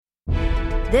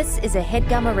This is a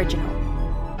HeadGum original.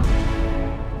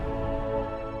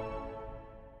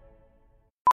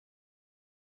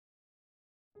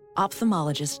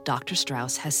 Ophthalmologist Dr.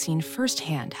 Strauss has seen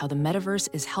firsthand how the metaverse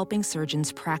is helping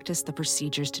surgeons practice the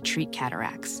procedures to treat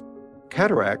cataracts.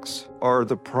 Cataracts are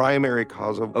the primary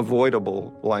cause of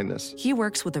avoidable blindness. He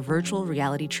works with a virtual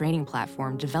reality training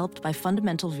platform developed by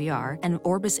Fundamental VR and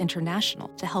Orbis International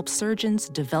to help surgeons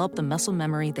develop the muscle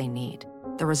memory they need.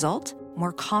 The result?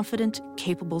 More confident,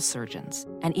 capable surgeons.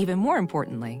 And even more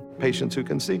importantly, Patients who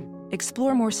can see.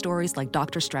 explore more stories like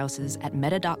Dr. Strauss's at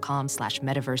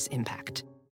meta.com/metaverseimpact.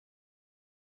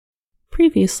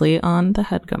 Previously on the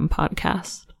HeadGum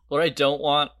podcast. What I don't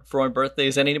want for my birthday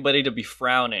is anybody to be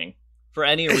frowning for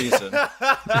any reason.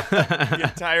 The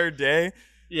entire day?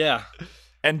 Yeah.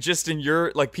 And just in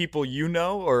your, like, people you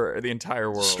know, or the entire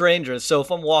world? Strangers. So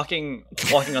if I'm walking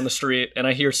on the street and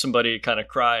I hear somebody kind of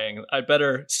crying, I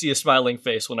better see a smiling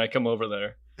face when I come over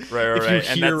there. Right.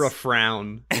 If you hear a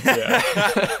frown. Yeah.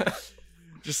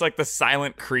 Just like the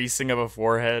silent creasing of a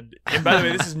forehead. And by the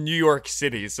way, this is New York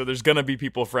City, so there's going to be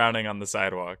people frowning on the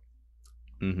sidewalk.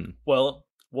 Mm-hmm. Well,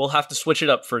 we'll have to switch it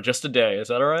up for just a day. Is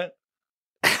that all right?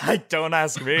 Don't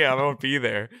ask me. I won't be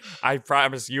there. I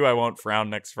promise you I won't frown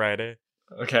next Friday.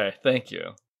 Okay, thank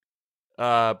you.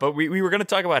 But we were going to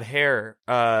talk about hair.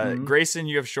 Grayson,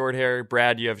 you have short hair.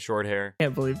 Brad, you have short hair. I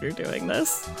can't believe you're doing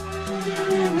this.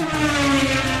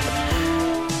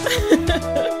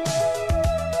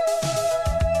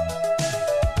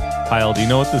 Kyle, do you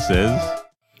know what this is?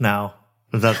 No.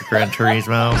 Was that the Gran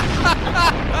Turismo?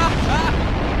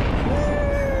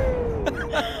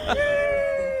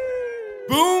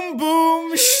 Boom,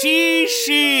 boom,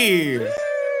 she.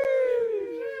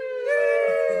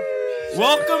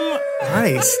 Welcome.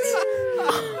 Nice.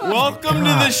 Welcome to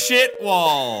the shit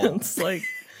wall. It's like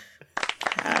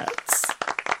cats.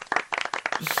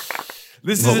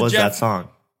 This What is was that song?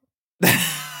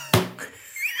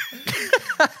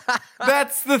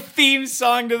 That's the theme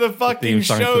song to the fucking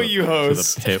show you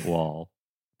host. To the Pit Wall.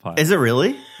 Is it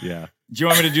really? Yeah. Do you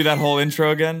want me to do that whole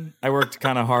intro again? I worked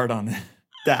kind of hard on it.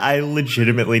 That I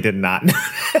legitimately did not know.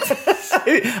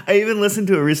 I even listened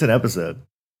to a recent episode.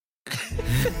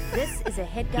 This is a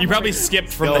HeadGum You probably original. skipped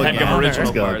from Go the again. HeadGum original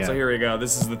Let's go part, again. so here we go.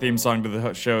 This is the theme song to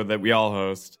the show that we all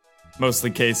host. Mostly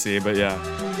Casey, but yeah.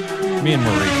 Me and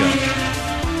Marika.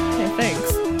 Okay,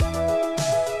 thanks.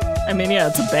 I mean, yeah,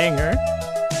 it's a banger.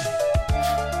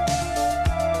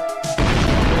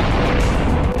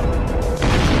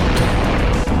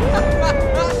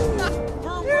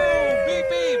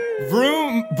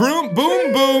 Vroom, broom,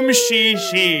 boom, boom, she.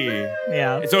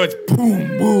 Yeah. So it's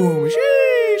boom, boom, she.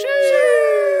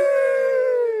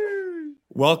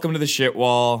 Welcome to the shit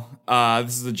wall.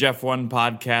 This is the Jeff One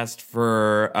podcast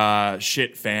for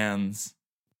shit fans.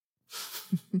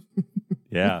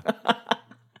 Yeah.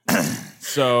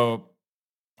 So,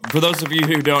 for those of you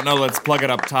who don't know, let's plug it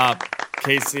up top.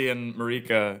 Casey and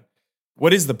Marika,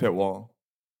 what is the pit wall?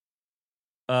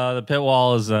 The Pit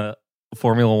Wall is a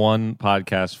Formula One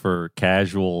podcast for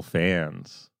casual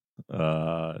fans.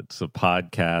 It's a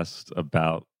podcast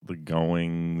about the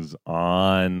goings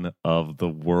on of the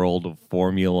world of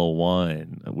Formula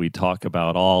One. We talk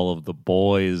about all of the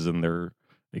boys and their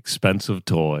expensive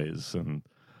toys and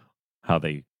how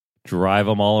they drive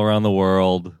them all around the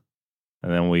world.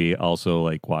 And then we also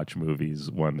like watch movies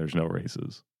when there's no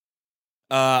races.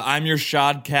 I'm your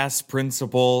Shodcast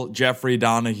principal, Jeffrey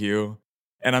Donahue,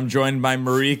 and I'm joined by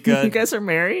Marika. You guys are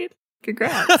married?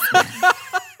 Congrats.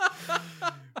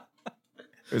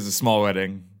 It was a small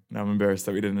wedding. Now I'm embarrassed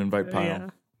that we didn't invite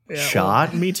Pyle. Yeah,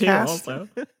 Shot? me too, Cast? also.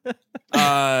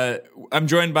 I'm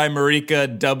joined by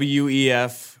Marika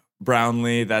WEF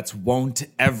Brownlee. That's won't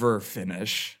ever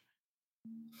finish.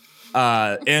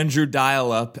 Andrew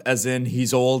Dial-Up, as in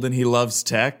he's old and he loves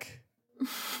tech.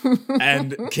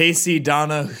 And Casey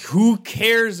Donna, who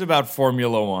cares about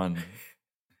Formula One?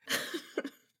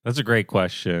 That's a great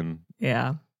question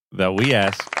Yeah. that we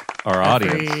ask our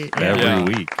audience every Yeah.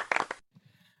 week.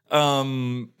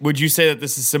 Would you say that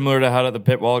this is similar to how the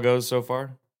pit wall goes so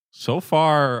far? So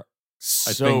far,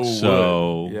 I think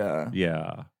so. Yeah.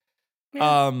 Yeah.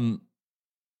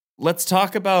 Let's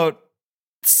talk about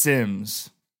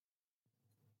Sims.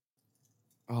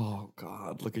 Oh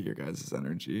God, look at your guys'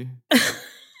 energy.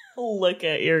 Look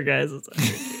at your guys'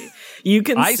 energy. You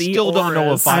can I see still don't know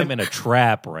auras. if I'm in a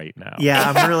trap right now. Yeah,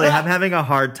 I'm having a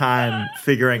hard time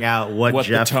figuring out what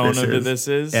Jeff the tone this of is. this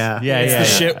is. Yeah. Yeah. the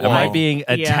shit Am I wall. being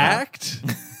attacked?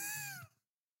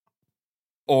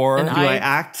 Or And Do I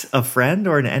act a friend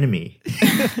or an enemy?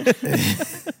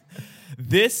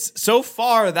 this so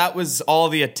far, that was all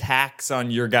the attacks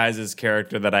on your guys'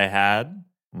 character that I had.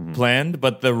 planned,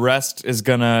 but the rest is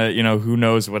gonna, who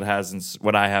knows what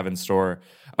I have in store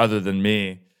other than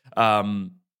me.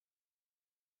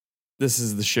 This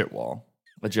is the shit wall,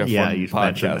 the Jeff One you've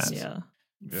mentioned podcast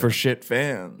that. for shit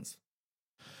fans.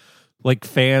 Like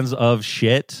fans of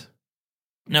shit.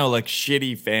 No, like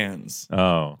shitty fans.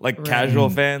 Oh, Like casual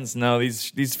fans. No,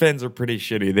 these fans are pretty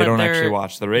shitty. They But don't they're- actually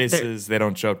watch the races. They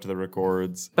don't show up to the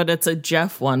records. But it's a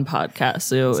Jeff One podcast,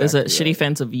 so is it Exactly shitty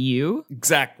fans of you?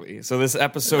 Exactly. So this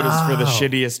episode is for the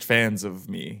shittiest fans of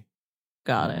me.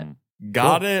 Got it.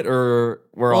 Got it? Or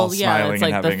we're all smiling it's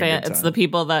like and the having a good time? it's the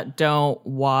people that don't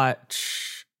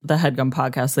watch the HeadGum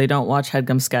podcast. They don't watch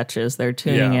HeadGum sketches. They're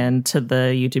tuning in to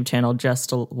the YouTube channel just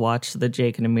to watch the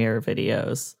Jake and Amir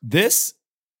videos. This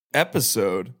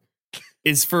episode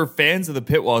is for fans of the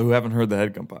Pitwall who haven't heard the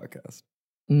HeadGum podcast.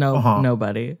 No,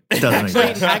 nobody. Doesn't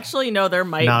exist. Actually, no. There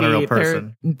might Not be. a real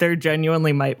person. There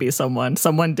genuinely might be someone.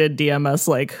 Someone did DM us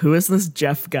like, "Who is this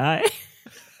Jeff guy?"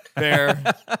 Fair.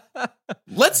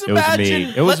 Let's it was imagine.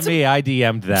 me. It was me. I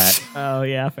DM'd that. Oh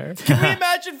yeah, fair. Can we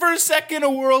imagine for a second a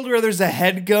world where there's a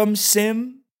HeadGum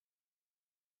sim?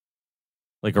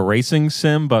 Like a racing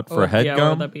sim, but for Yeah, where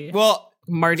would HeadGum. that be? Well,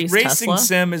 Marty's racing Tesla.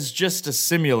 sim is just a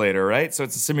simulator, right? So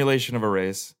it's a simulation of a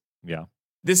race. Yeah.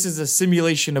 This is a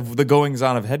simulation of the goings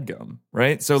on of HeadGum,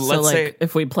 right? So let's like, say,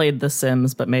 if we played The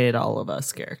Sims but made all of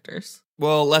us characters.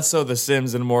 well, less so the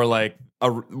Sims and more like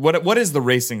what is the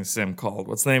racing sim called?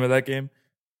 What's the name of that game?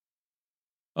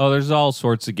 Oh, there's all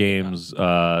sorts of games.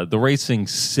 The racing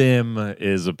sim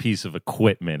is a piece of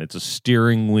equipment. It's a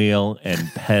steering wheel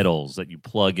and pedals that you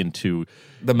plug into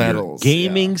The your medals.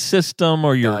 gaming yeah. system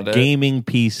or your Got it. gaming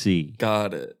PC.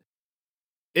 Got it.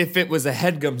 If it was a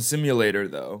HeadGum simulator,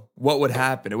 though, what would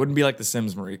happen? It wouldn't be like The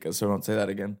Sims, Marika, so don't say that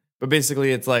again. But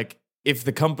basically, it's like, if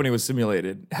the company was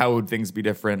simulated, how would things be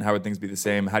different? How would things be the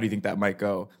same? How do you think that might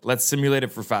go? Let's simulate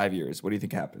it for 5 years. What do you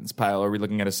think happens? Pyle, are we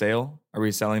looking at a sale? Are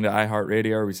we selling to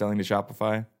iHeartRadio? Are we selling to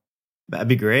Shopify? That'd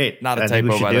be great. Not a I think we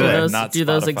typo, should by do the way. it. Do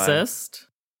those not Spotify. exist?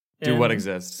 Do what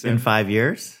exists? In 5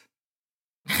 years?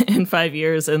 In 5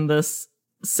 years in this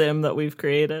sim that we've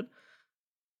created?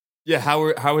 Yeah,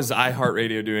 how is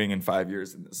iHeartRadio doing in 5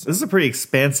 years in this? This is a pretty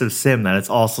expansive sim that it's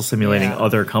also simulating Yeah.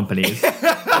 other companies.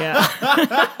 Yeah.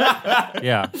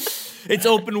 Yeah. It's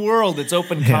open world. It's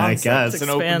open Yeah, I concept. guess. It's an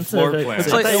open floor plan.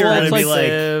 It's like- I thought you were well, going it's to be like-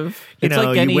 like, you It's know,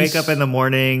 like you any wake up in the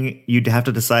morning, you'd have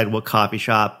to decide what coffee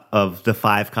shop of the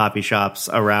 5 coffee shops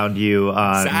around you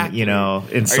on, Exactly.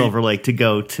 in Silver Lake to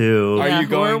go to. Are you who are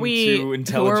going we, to Who are we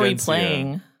Intelligentsia?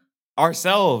 playing?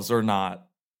 Ourselves or not?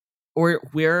 We're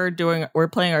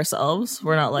playing ourselves.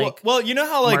 We're not like well, you know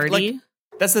how Marty.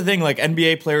 that's the thing. Like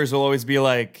NBA players will always be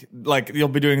like you'll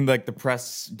be doing like the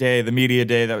press day, the media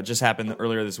day that just happened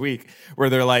earlier this week, where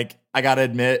they're like, I gotta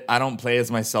admit, I don't play as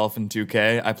myself in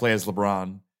 2K. I play as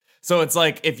LeBron. So it's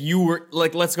like if you were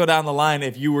like, let's go down the line.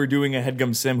 If you were doing a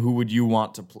HeadGum sim, who would you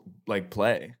want to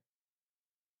play?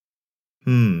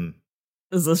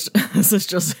 Is this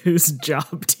just whose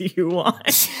job do you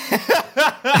want?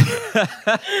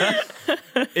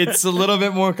 It's a little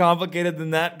bit more complicated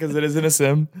than that because it isn't a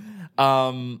sim.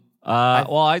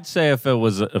 Well, I'd say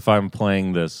if I'm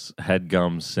playing this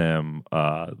HeadGum sim,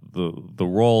 the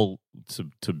role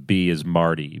to be is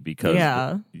Marty because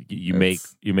Yeah.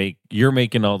 you're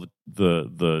making all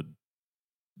the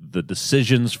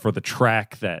decisions for the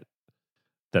track that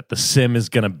the sim is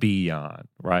going to be on,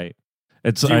 right?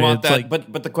 It's Do you want it's that?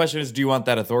 like, But the question is, do you want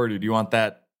that authority? Do you want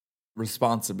that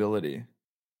responsibility?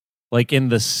 like in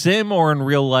the sim or in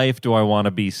real life, do I want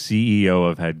to be CEO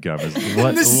of HeadGum?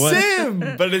 In the sim,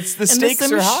 but it's the In stakes the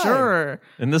sim, are high. sure.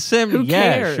 In the sim, Who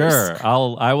yeah, cares? sure.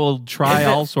 I will try If it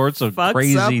all sorts of Fucks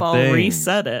crazy up, things. I'll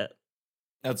reset it.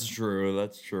 That's true.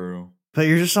 That's true. But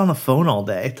you're just on the phone all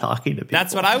day talking to people.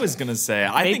 That's what I was gonna say.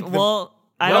 I Maybe- think. I Well,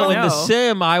 don't in know. the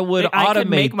sim, I would I automate could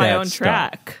make my that own stuff.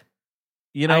 track.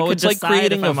 You I know, could it's like decide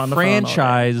creating if I'm a on the phone all day.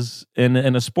 franchise in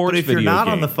a sports But if video you're not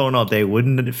game. on the phone all day,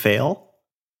 wouldn't it fail?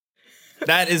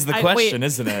 that is the I- question, wait.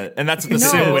 isn't it? And that's what the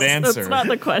No, sim would answer. That's not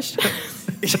the question.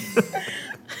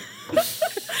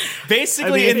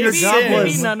 Basically, I mean, in if the your job sim. was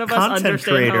Maybe none of us content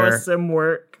understand how a creator, sim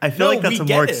works. I feel No, like that's we a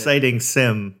more get it. exciting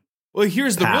sim. Well,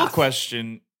 here's the real path.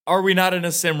 question: are we not in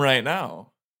a sim right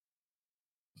now?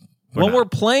 When we're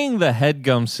playing the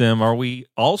HeadGum sim, are we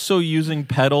also using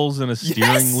pedals and a steering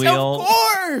Yes, wheel? of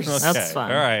course. Okay, That's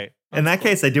fine. All right. In that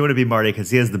case, I do want to be Marty because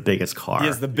he has the biggest car. He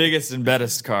has the biggest and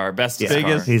bestest car, bestest Yeah,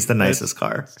 car. He's the nicest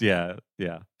car. Yeah,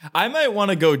 yeah. I might want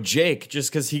to go Jake just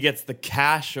because he gets the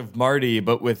cash of Marty,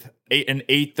 but with an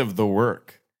eighth of the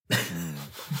work.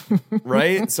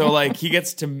 Right? So, like, he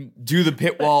gets to do the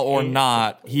pit wall or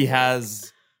not. He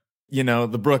has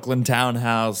the Brooklyn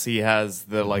townhouse. He has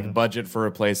the like budget for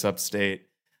a place upstate.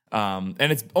 And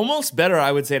it's almost better,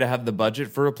 I would say, to have the budget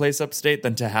for a place upstate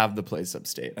than to have the place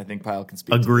upstate. I think Pyle can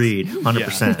speak. Agreed,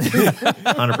 100%,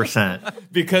 100%.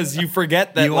 Because you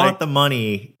forget that you want the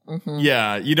money.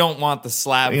 Yeah, you don't want the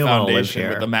slab You don't wanna live foundation here.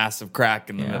 with the massive crack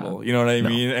in the middle. You know what I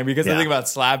mean? And because the thing about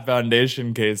slab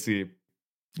foundation, Casey,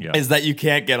 is that you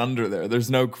can't get under there. There's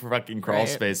no fucking crawl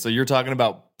space. So you're talking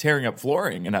about tearing up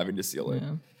flooring and having to seal it.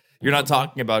 You're not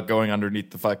talking about going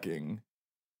underneath the fucking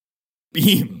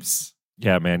beams.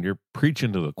 Yeah, man, you're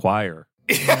preaching to the choir.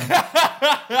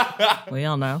 We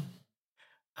all know.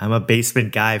 I'm a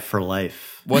basement guy for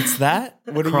life. What's that?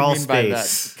 What do Crawl you mean by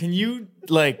space. that? Can you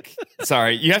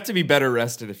sorry, you have to be better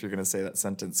rested if you're going to say that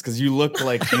sentence because you look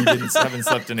like you haven't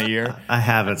slept in a year. I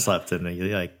haven't slept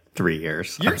in like 3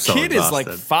 years. Your I'm so kid is like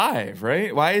exhausted. 5,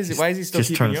 right? Why is he still just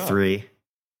keeping turned you up? 3?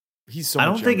 He's so I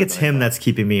much don't think younger it's than I him thought. that's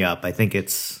keeping me up. I think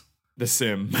it's The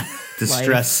Sim. the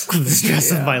stress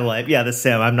of my life. Yeah, the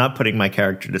Sim. I'm not putting my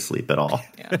character to sleep at all.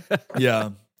 Yeah.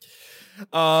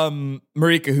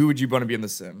 Marika, who would you want to be in The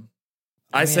Sim?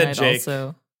 I said I'd Jake.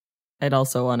 I'd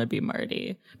also want to be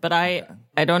Marty. But I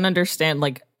don't understand,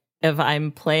 like, if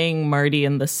I'm playing Marty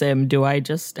in The Sim, do I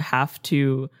just have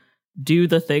to do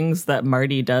the things that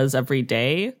Marty does every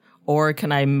day? Or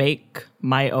can I make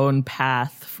my own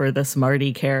path for this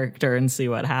Marty character and see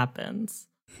what happens?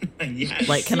 Yes.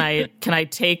 Like, can I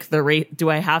take the race? Do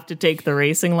I have to take the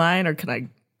racing line, or can I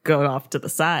go off to the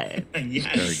side?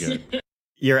 Very good.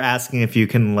 You're asking if you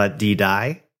can let D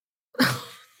die?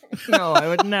 No, I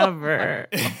would never.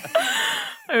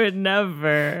 I would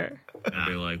never. I'd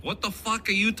be like, what the fuck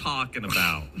are you talking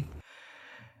about?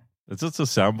 Is this a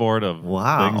soundboard of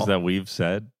things that we've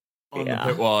said? On the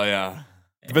pit wall, yeah.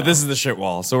 But this is the shit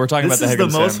wall, so we're talking This about is the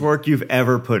the Headgum most Sim. work you've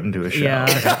ever put into a show.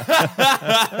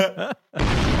 Yeah.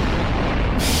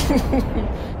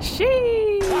 She.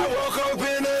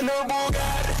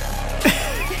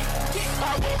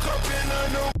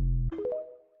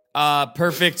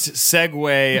 Perfect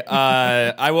segue.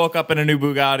 I woke up in a new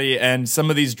Bugatti, and some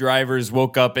of these drivers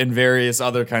woke up in various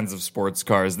other kinds of sports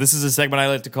cars. This is a segment I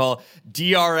like to call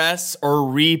DRS or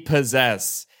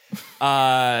Repossess.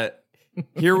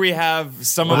 Here we have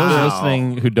some For of those the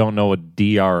listening who don't know what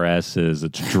DRS is,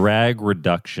 it's drag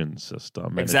reduction system.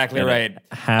 And exactly and right.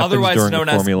 happens Otherwise during known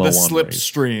a as Formula the 1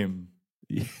 slipstream.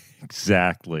 race.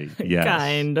 Exactly. Yes.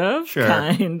 Kind of. Sure.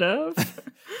 Kind of.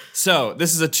 So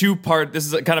this is a two-part. This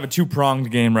is kind of a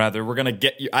two-pronged game. Rather, we're gonna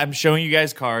get you. I'm showing you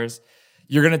guys cars.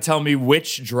 You're gonna tell me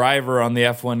which driver on the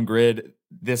F1 grid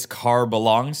this car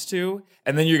belongs to,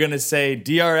 and then you're gonna say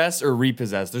DRS or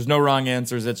repossess. There's no wrong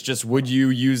answers. It's just would you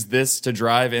use this to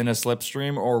drive in a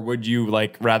slipstream, or would you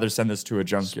like rather send this to a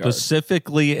junkyard?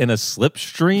 Specifically in a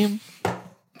slipstream?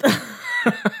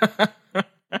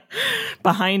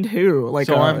 Behind who? Like,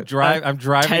 So I'm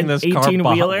driving this car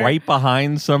 18-wheeler? right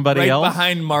behind somebody right else?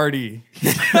 behind Marty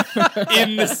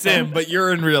in the sim, but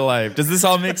you're in real life. Does this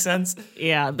all make sense?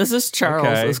 Yeah, this is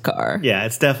Charles's car. Yeah,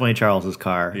 it's definitely Charles's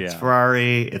car. Yeah. It's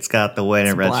Ferrari. It's got the white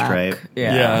and red Black. stripe.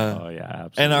 Yeah. Oh, yeah,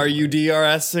 absolutely. And are you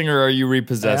DRSing or are you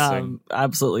repossessing?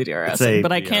 Absolutely It's a DRSing.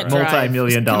 But I can't drive.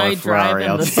 multi-million-dollar Can I drive Ferrari. in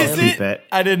I'll the still sim? keep it.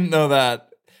 I didn't know that.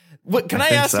 What can I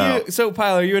think ask so. you? So,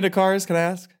 Pyle, are you into cars? Can I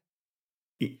ask?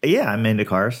 Yeah, I'm into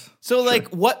cars. So, like,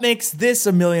 what makes this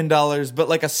 $1 million, but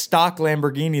like a stock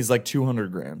Lamborghini is like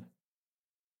 200 grand?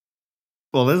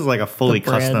 Well, this is like a fully The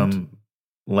brand. custom,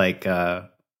 like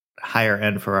higher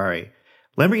end Ferrari.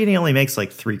 Lamborghini only makes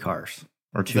like 3 cars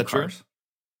or 2 that true? cars.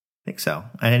 I think so.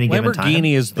 At any given time,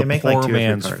 Lamborghini is they the make poor like 2 or 3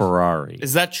 man's cars. Ferrari.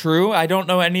 Is that true? I don't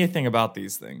know anything about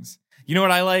these things. You know what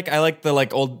I like? I like the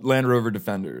like old Land Rover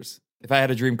Defenders. If I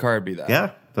had a dream car, it'd be that.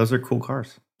 Yeah, those are cool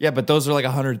cars. Yeah, but those are like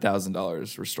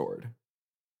 $100,000 restored.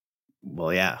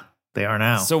 Well, yeah, they are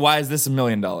now. So why is this $1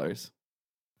 million?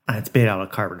 It's made out of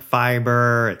carbon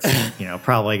fiber. It's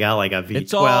probably got like a V12.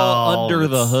 It's all under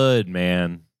the hood,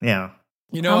 man. Yeah.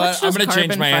 You know How what? much I'm does going to change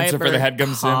carbon my answer for the fiber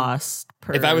Headgum Sim. cost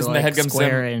per, If I was in the like, Headgum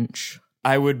square Sim, inch?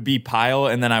 I would be Pyle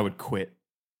and then I would quit.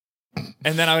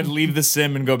 And then I would leave the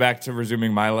sim and go back to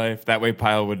resuming my life. That way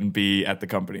Pyle wouldn't be at the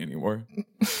company anymore.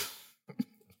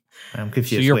 I'm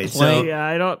confused. So you're Wait, playing- Yeah,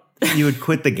 I don't. you would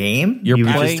quit the game? You're You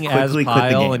would just playing as quickly quit the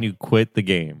Pyle game. and you quit the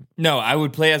game. No, I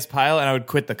would play as Pyle and I would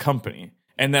quit the company.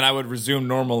 And then I would resume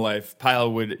normal life.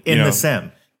 Pyle would in the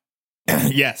sim.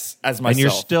 yes, as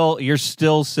myself. And you're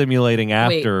still simulating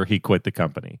after he quit the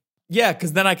company. Yeah,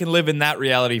 because then I can live in that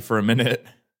reality for a minute.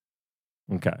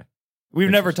 Okay. We've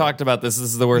never talked about this.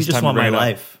 This is the You worst just time want to my bring it up.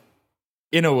 life.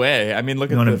 In a way. I mean, look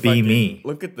You at wanna the be fucking, me.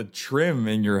 Look at the trim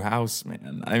in your house,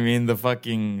 man. I mean, the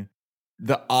fucking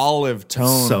the olive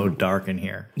tone. So dark in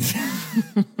here.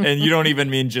 And you don't even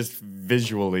mean just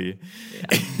visually.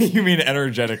 You mean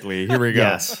energetically. Here we go.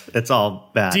 Yes, it's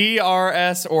all bad.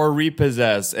 DRS or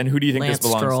repossess. And who do you think Lance this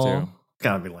belongs Stroll. to? It's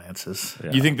gotta be Lance's.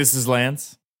 Yeah. You think this is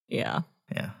Lance? Yeah.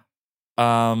 Yeah.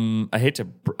 I hate to.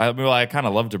 I kind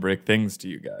of love to break things to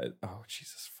you guys. Oh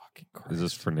Jesus fucking Christ! Is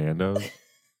this Fernando?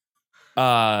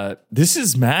 This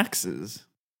is Max's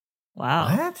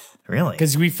Wow. What? Really?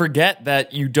 because we forget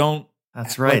that you don't.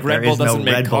 That's right. Like, Red there Bull is no doesn't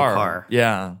make Red Bull car. car.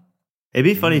 Yeah. It'd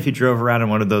be funny if you drove around in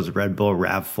one of those Red Bull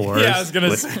RAV4s. Yeah, I was gonna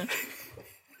with- say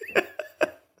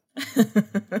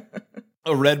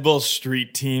a Red Bull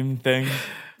street team thing.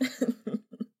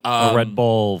 A Red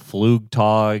Bull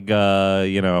Flugtag,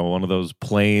 one of those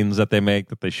planes that they make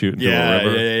that they shoot into Yeah, a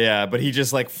river. yeah. But he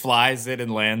just like flies it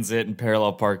and lands it and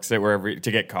parallel parks it wherever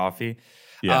to get coffee.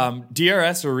 Yeah.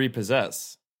 DRS or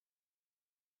repossess?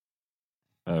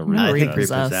 I think Repossess.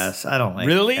 repossess. I don't like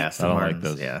Really? Aston I don't like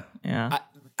Martins. this. Yeah. Yeah.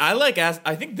 I like.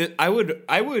 I think that I would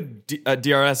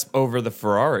DRS over the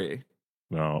Ferrari.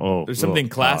 No. Oh, There's something oh,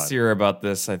 God. classier about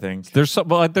this. I think. There's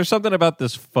something about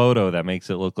this photo that makes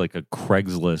it look like a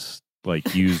Craigslist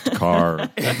like used car.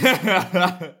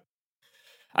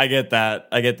 I get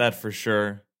that for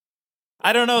sure.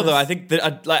 I don't know though. I think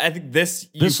that this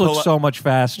This looks so much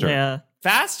faster. Yeah.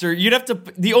 faster. You'd have to.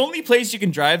 The only place you can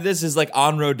drive this is like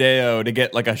on Rodeo to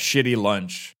get like a shitty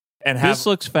lunch and have. This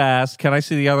looks fast. Can I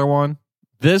see the other one?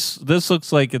 This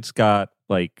looks like it's got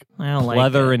like I don't like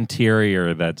leather it.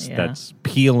 interior that's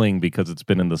peeling because it's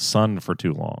been in the sun for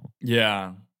too long.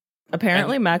 Yeah.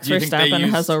 Apparently, And Max do you think they Verstappen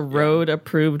has a used-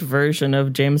 road-approved version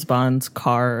of James Bond's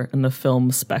car in the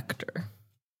film Spectre.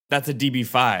 That's a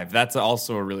DB5. That's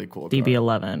also a really cool car.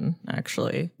 DB11,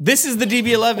 actually. This is the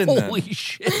DB11 then. Holy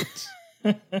shit!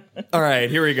 All right,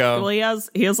 here we go. Well, he has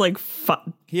like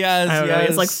He has. I don't know. He has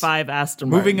has- like 5 Aston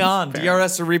Moving Martins, on. apparently.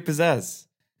 DRS or repossess.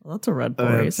 Well, that's a Red Bull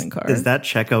racing car. Is that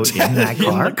Checo in that in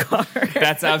car? the car?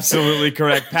 That's absolutely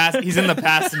correct. He's in the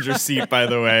passenger seat, by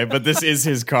the way, but this is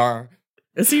his car.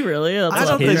 Is he really? That's I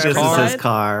don't his think this car? is his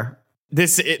car.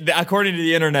 According to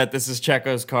the internet, this is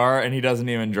Checo's car, and he doesn't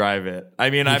even drive it. I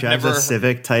mean, He I've drives never. a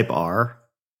Civic Type R.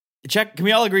 Can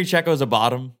we all agree Checo's a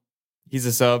bottom? He's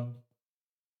a sub.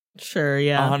 Sure,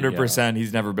 yeah. 100%.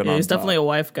 He's never been Yeah, on he's top. definitely a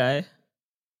wife guy.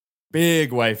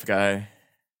 Big wife guy.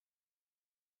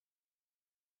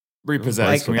 Repossess.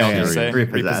 Like- Can we all yeah, just say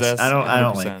repossess. I don't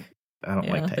 100%. like. I don't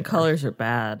Yeah, like the Type colors are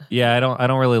bad. Yeah, I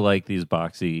don't really like these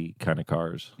boxy kind of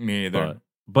cars. Me either.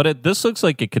 But this looks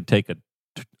like it could take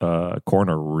a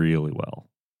corner really well.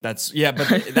 But that's I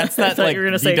that thought like you were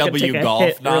gonna say it could take VW a Golf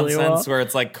hit really nonsense well. where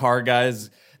it's like car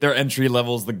guys, their entry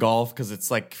level's the Golf because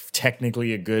it's like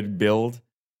technically a good build.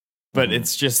 But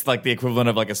it's just like the equivalent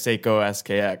of like a Seiko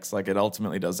SKX. Like it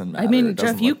ultimately doesn't matter. I mean, It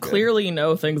doesn't Jeff, you look good. clearly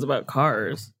know things about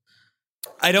cars.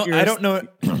 I don't know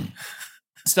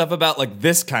stuff about like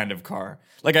this kind of car.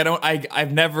 Like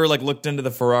I've never like looked into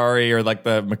the Ferrari or like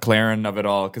the McLaren of it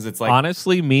all because it's like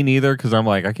Honestly, me neither, because I'm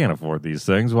like, I can't afford these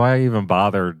things. Why even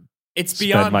bother? it's spend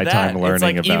beyond my that. time It's learning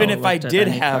like about- even if I Looked at did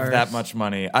any have cars. that much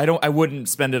money, I wouldn't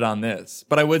spend it on this.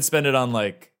 But I would spend it on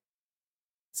like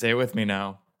say it with me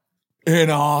now.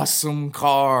 An awesome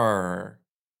car.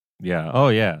 Yeah. Oh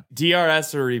yeah.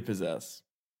 DRS or repossess.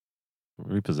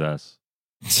 Repossess.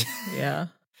 Yeah.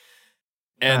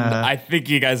 And I think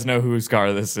you guys know whose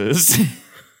car this is.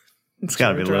 It's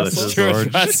got to be George Lewis's.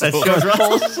 George That's Russell. George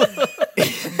Russell.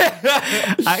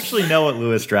 I actually know what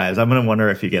Lewis drives. I'm going to wonder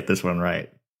if you get this one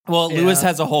right. Well, Lewis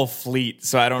has a whole fleet,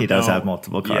 so I don't know. He does have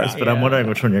multiple cars, Yeah. but I'm wondering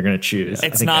which one you're going to choose. I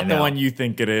It's think not I the know. one you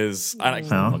think it is. No?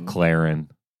 McLaren.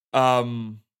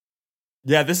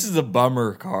 Yeah, this is a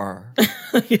bummer car.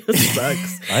 It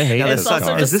sucks. I hate Yeah, this this sucks.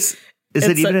 car. Is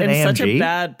it even an in AMG? such a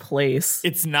bad place?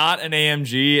 It's not an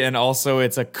AMG, and also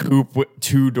it's a coupe with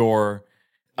 2-door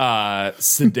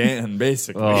sedan,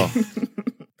 basically. Oh,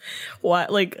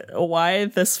 Why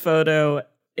this photo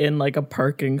in like a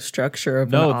parking structure of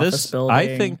an no, office this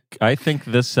building? I think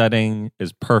this setting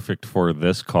is perfect for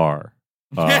this car.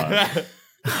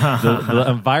 The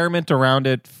environment around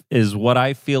it is what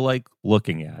I feel like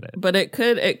looking at it. But it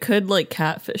could like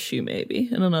catfish you maybe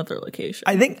in another location.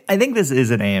 I think this is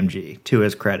an AMG to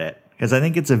his credit because I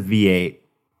think it's a V8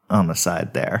 on the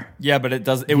side there. Yeah, but it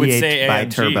does. It would V8 say by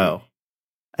AMG. turbo.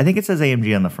 I think it says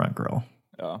AMG on the front grille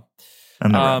Oh.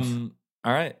 and the rims.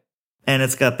 All right. And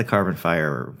it's got the carbon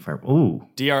fiber. Ooh,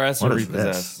 DRS What or is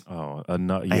repossess. Oh,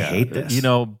 yeah. I hate this. You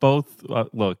know, both.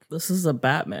 Look, This is a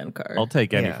Batman car. I'll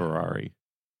take any Yeah. Ferrari.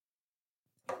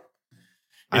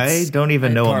 I don't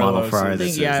even know what model Carlos Ferrari is- this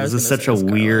is. Yeah, I This was is gonna such say a it's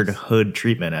weird Carlos. hood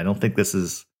treatment. I don't think this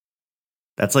is.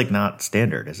 That's like not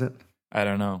standard, is it? I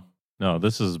don't know. No,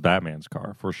 this is Batman's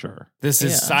car for sure. This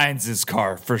is Yeah. Science's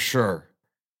car for sure.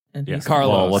 And Yeah, he's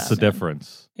Carlos. Well, what's the Batman.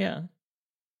 difference? Yeah.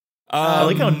 I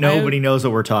like how nobody knows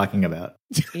what we're talking about.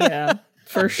 Yeah.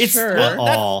 For It's sure. At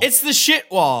all. It's the shit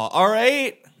wall. All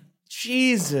right.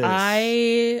 Jesus.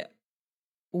 I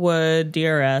would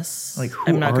DRS. Like, who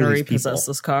I'm not are going to these repossess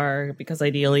people? this car because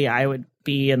ideally I would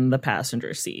be in the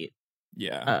passenger seat.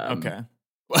 Yeah.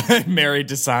 Okay. Married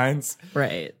to Science.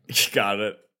 Right. Got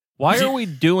it. Why are we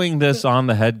doing this on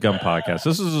the Headgum podcast?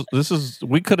 This is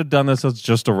we could have done this as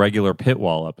just a regular pit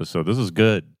wall episode. This is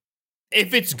good.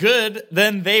 If it's good,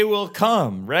 then they will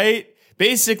come, right?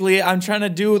 Basically, I'm trying to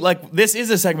do like this is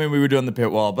a segment we would do on the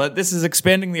pit wall, but this is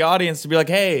expanding the audience to be like,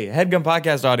 hey, Headgum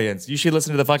podcast audience, you should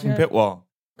listen to the fucking pit wall.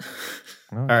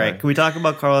 All right, can we talk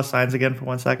about Carlos Sainz again for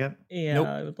 1 second? Yeah, Nope.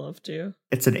 I would love to.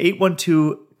 It's an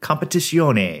 812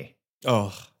 Competizione.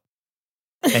 Oh,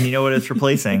 And you know what it's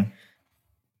replacing?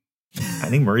 I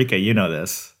think Marika, you know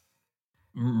this.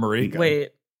 Marika.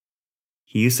 Wait.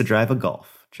 He used to drive a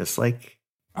Golf, just like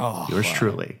Oh, yours wow.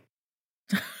 truly.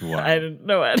 Wow. I didn't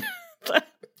know it.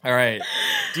 All right.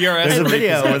 DRS. There's a or video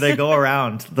repossess? where they go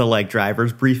around the like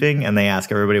driver's briefing and they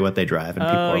ask everybody what they drive, and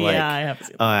people Oh, are yeah, like, I have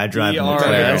seen that. I drive a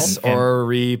DRS McLaren. or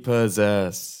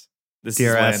repossess. This DRS,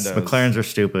 is Lando's. McLarens are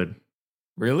stupid.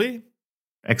 Really?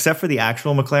 Except for the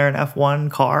actual McLaren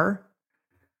F1 car,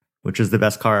 which is the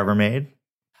best car ever made.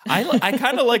 I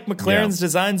kind of like McLaren's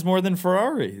designs more than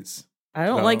Ferrari's. I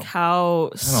don't Oh. like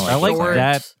how I like short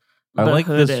that. I the like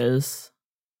hood this- is.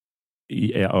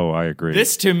 Yeah. Oh, I agree.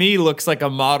 This to me looks like a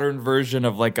modern version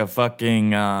of like a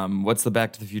fucking what's the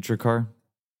Back to the Future car?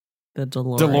 The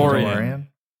DeLorean. DeLorean.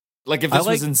 Like if I this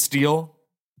was like- in steel.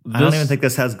 I don't even think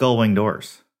this has gull wing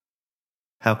doors.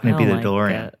 How can it be the I don't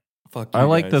like DeLorean? it. Fuck I you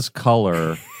like guys. this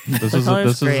color. This is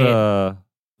color's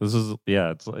this is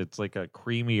yeah. It's like a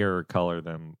creamier color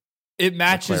than It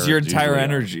matches McLaren's your entire usually are.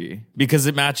 energy because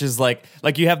it matches like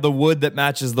you have the wood that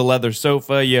matches the leather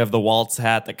sofa, you have the waltz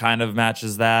hat that kind of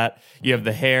matches that, you have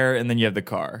the hair, and then you have the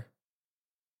car.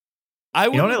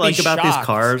 You know what I like about these shocked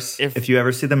cars? If you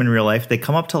ever see them in real life, they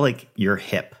come up to like your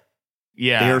hip.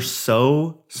 yeah, They are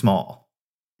so small.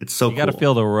 It's so you got to cool.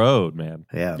 feel the road, man.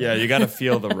 Yeah. yeah, you got to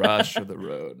feel the rush of the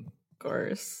road. Of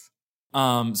course.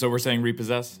 So we're saying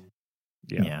repossess.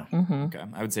 Yeah. Mm-hmm. Okay,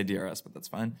 I would say DRS, but that's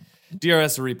fine.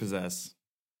 DRS or repossess.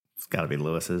 It's got to be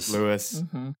Lewis's. Lewis.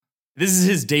 Mm-hmm. This is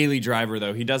his daily driver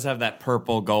though. He does have that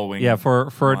purple gull wing. Yeah, for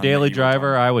one a that daily you were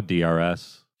driver, talking I would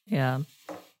DRS. Yeah.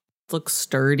 Looks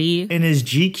sturdy. In his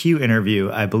GQ interview,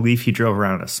 I believe he drove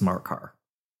around in a smart car.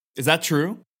 Is that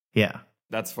true? Yeah.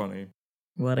 That's funny.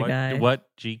 What a guy. What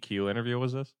GQ interview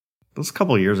was this? It was a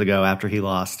couple years ago after he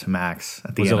lost to Max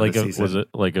at the Was end it like of the season. was it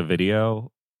like a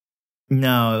video?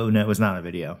 No, it was not a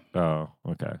video. Oh,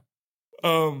 okay.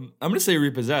 I'm gonna say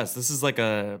repossess. This is like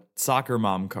a soccer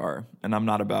mom car, and I'm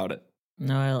not about it.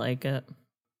 No, I like it.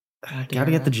 Got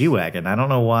to get the G Wagon. I don't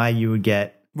know why you would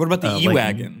get. What about the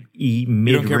E-Wagon?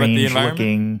 Mid-range don't care about the environment?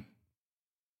 looking.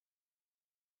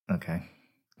 Okay.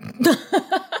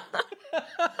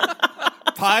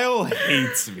 Pyle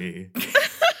hates me.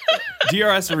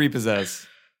 DRS or repossess?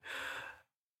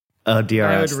 Oh,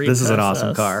 DRS. This is an awesome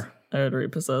repossess. car. I would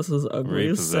repossess his ugly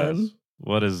Repossess. son.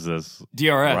 What is this? DRS.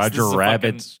 This Roger is a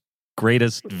Rabbit's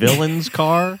greatest villains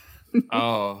car? fucking-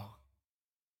 Oh.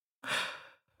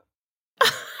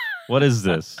 What is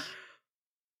this?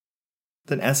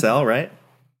 It's an SL, right?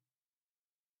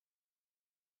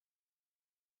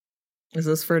 Is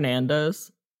this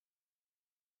Fernando's?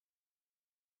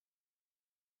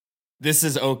 This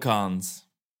is Ocon's.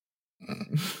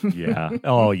 Yeah.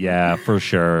 Oh yeah, for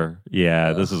sure.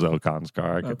 Yeah, this is Ocon's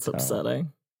car. I could That's tell.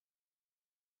 upsetting.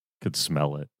 Could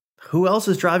smell it. Who else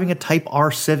is driving a Type R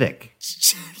Civic?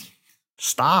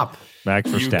 Stop.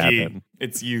 Max Yuki. Verstappen.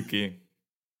 It's Yuki.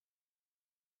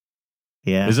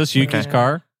 Yeah. Is this Yuki's Okay.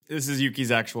 car? This is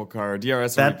Yuki's actual car.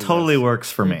 DRS or That repossess? totally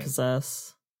works for me.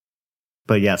 Repossess.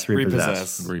 But yes,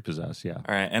 repossess. Repossess. Repossess, yeah.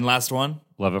 All right, and last one.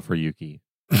 Love it for Yuki.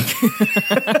 This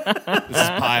is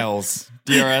Piles.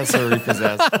 DRS or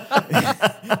repossess?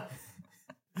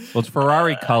 Well, it's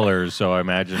Ferrari colors, so I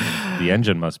imagine the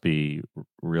engine must be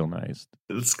real nice.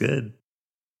 It's good.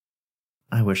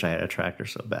 I wish I had a tractor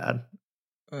so bad.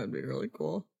 That'd be really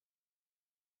cool.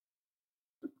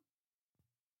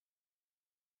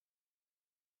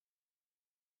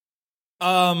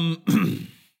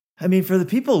 I mean, for the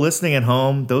people listening at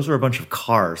home, those were a bunch of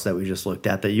cars that we just looked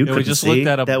at that you Yeah, couldn't we just see looked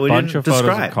at a that we bunch didn't of photos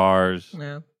describe. of cars.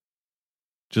 Yeah.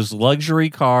 Just luxury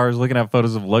cars, looking at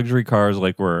photos of luxury cars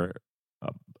like we're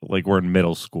in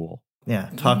middle school. Yeah,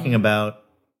 talking about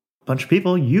a bunch of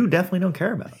people you definitely don't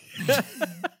care about.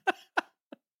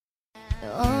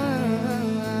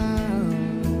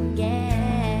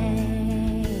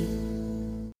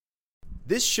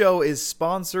 This show is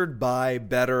sponsored by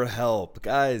BetterHelp.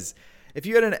 Guys, if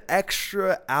you had an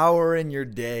extra hour in your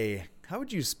day, how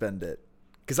would you spend it?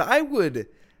 Because I would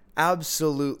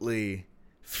absolutely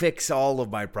fix all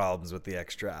of my problems with the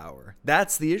extra hour.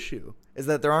 That's the issue, is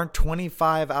that there aren't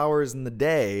 25 hours in the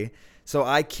day, so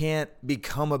I can't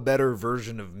become a better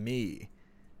version of me.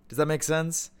 Does that make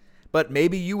sense? But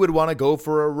maybe you would want to go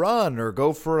for a run or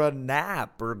go for a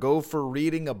nap or go for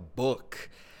reading a book.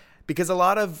 Because a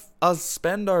lot of us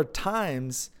spend our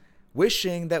times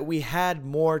wishing that we had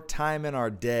more time in our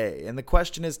day. And the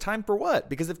question is, time for what?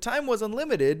 Because if time was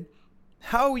unlimited,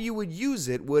 how you would use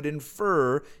it would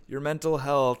infer your mental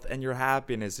health and your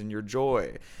happiness and your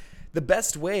joy. The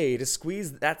best way to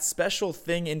squeeze that special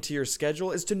thing into your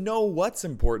schedule is to know what's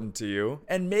important to you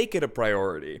and make it a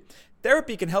priority.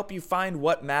 Therapy can help you find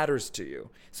what matters to you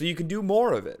so you can do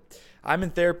more of it. I'm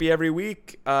in therapy every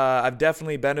week. I've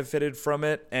definitely benefited from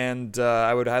it, and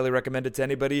I would highly recommend it to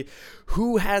anybody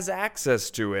who has access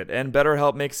to it, and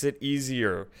BetterHelp makes it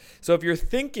easier. So if you're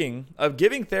thinking of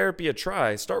giving therapy a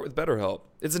try, start with BetterHelp.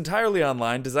 It's entirely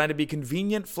online, designed to be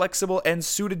convenient, flexible, and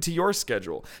suited to your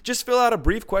schedule. Just fill out a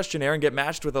brief questionnaire and get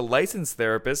matched with a licensed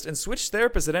therapist, and switch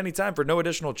therapists at any time for no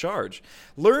additional charge.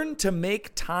 Learn to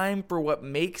make time for what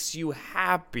makes you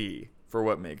happy, for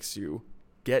what makes you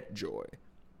get joy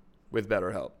with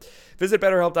BetterHelp. Visit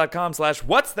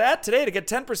BetterHelp.com/what's-that today to get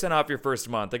 10% off your first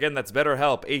month. Again, that's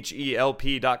BetterHelp,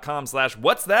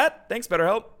 HELP.com/what's-that. Thanks,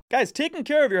 BetterHelp. Guys, taking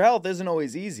care of your health isn't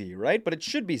always easy, right? But it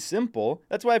should be simple.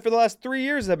 That's why for the last 3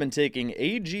 years I've been taking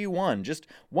AG1. Just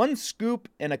one scoop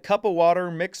in a cup of water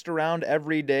mixed around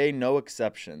every day, no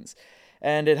exceptions.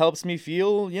 And it helps me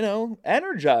feel,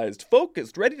 energized,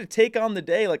 focused, ready to take on the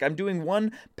day like I'm doing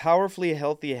one powerfully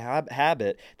healthy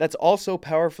habit that's also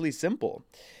powerfully simple.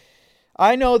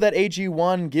 I know that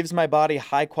AG1 gives my body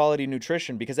high-quality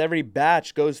nutrition because every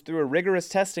batch goes through a rigorous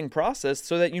testing process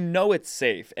so that you know it's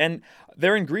safe. And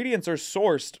their ingredients are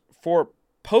sourced for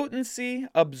potency,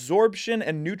 absorption,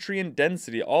 and nutrient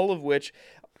density, all of which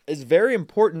is very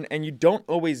important and you don't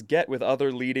always get with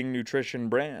other leading nutrition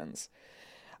brands.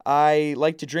 I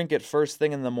like to drink it first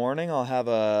thing in the morning. I'll have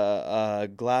a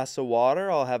glass of water,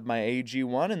 I'll have my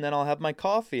AG1, and then I'll have my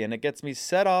coffee. And it gets me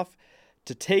set off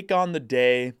to take on the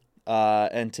day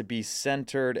and to be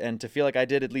centered and to feel like I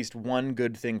did at least one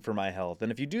good thing for my health.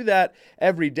 And if you do that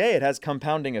every day, it has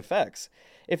compounding effects.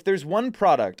 If there's one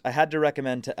product I had to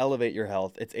recommend to elevate your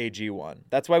health, it's AG1.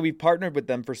 That's why we've partnered with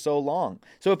them for so long.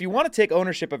 So if you want to take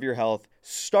ownership of your health,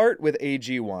 start with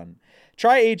AG1.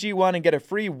 Try AG1 and get a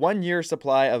free 1-year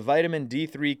supply of vitamin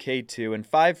D3K2 and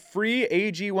 5 free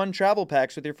AG1 travel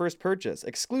packs with your first purchase,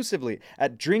 exclusively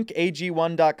at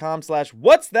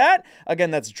drinkag1.com/what's-that.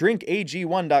 Again, that's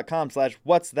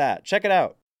drinkag1.com/what's-that. Check it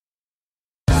out.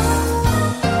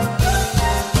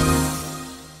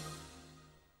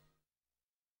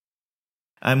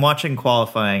 I'm watching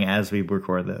qualifying as we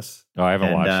record this. Oh, I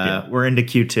haven't watched yet. We're into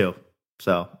Q2.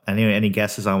 So, any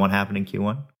guesses on what happened in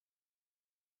Q1?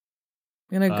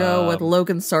 I'm going to go with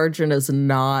Logan Sargent is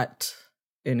not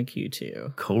in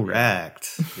Q2.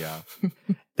 Correct. Yeah.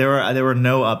 There were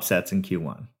no upsets in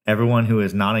Q1. Everyone who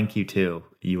is not in Q2,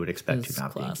 you would expect to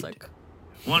not classic. be in Q2.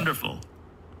 Wonderful.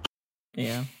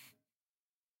 Yeah.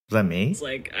 Was that me? It's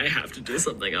like, I have to do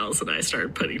something else, and I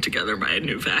started putting together my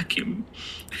new vacuum.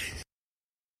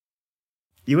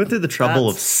 You went through the trouble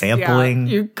of sampling.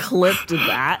 Yeah, you clipped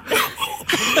that.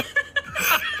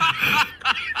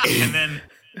 And then...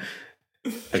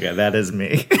 Okay, that is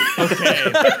me.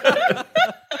 Okay.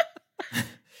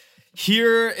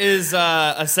 Here is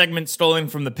a segment stolen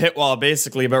from the pit wall,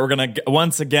 basically, but we're going to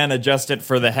once again adjust it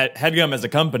for the HeadGum as a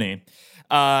company.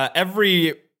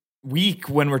 Every week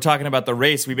when we're talking about the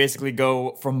race, we basically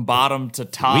go from bottom to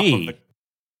top. And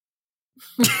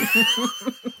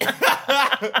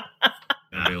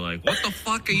be like, what the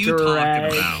fuck are you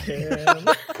talking about?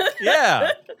 Yeah.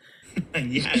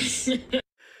 Yes.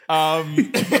 I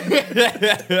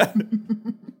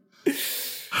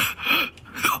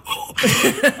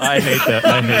hate that.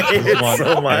 I hate this one.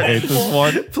 So much. I hate this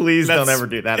one. Please don't ever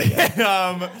do that again.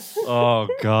 Oh,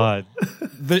 God.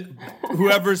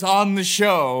 Whoever's on the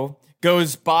show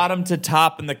goes bottom to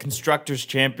top in the Constructors'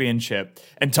 Championship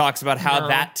and talks about how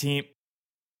that team...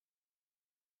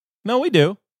 No, we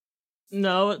do.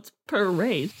 No, it's per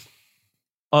race.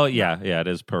 Oh, yeah, it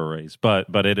is per race,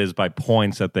 but it is by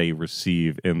points that they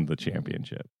receive in the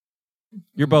championship.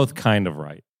 You're both kind of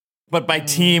right. But by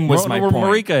team was my point.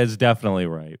 Marika is definitely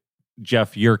right.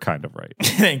 Jeff, you're kind of right.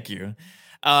 Thank you.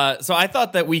 So I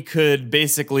thought that we could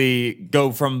basically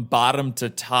go from bottom to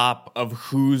top of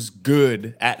who's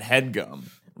good at HeadGum,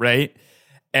 right?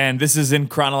 And this is in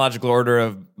chronological order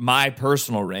of my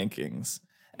personal rankings.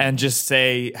 And just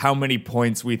say how many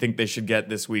points we think they should get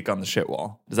this week on the shit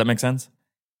wall. Does that make sense?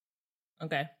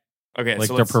 Okay. Okay. Like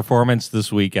so their performance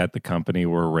this week at the company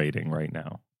we're rating right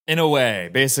now. In a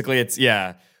way, basically, it's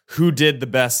who did the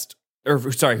best,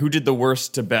 or sorry, who did the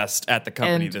worst to best at the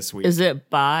company And this week? Is it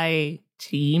by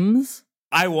teams?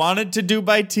 I wanted to do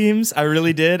by teams. I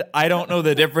really did. I don't know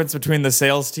the difference between the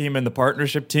sales team and the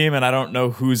partnership team, and I don't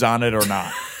know who's on it or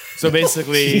not. So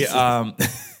basically,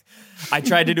 I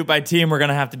tried to do by team. We're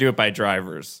gonna have to do it by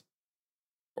drivers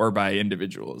or by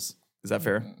individuals. Is that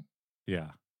fair? Yeah.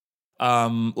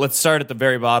 Let's start at the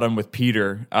very bottom with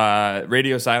Peter.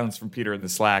 Radio silence from Peter in the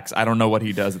Slacks. I don't know what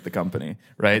he does at the company,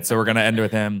 right? So we're going to end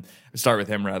with him. Start with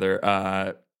him,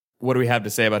 rather. What do we have to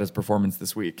say about his performance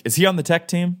this week? Is he on the tech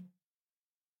team?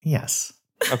 Yes.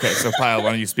 Okay, so Kyle, why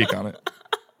don't you speak on it?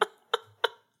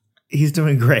 He's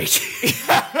doing great.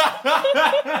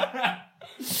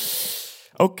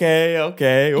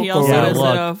 Okay. He also is in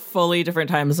a fully different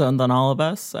time zone than all of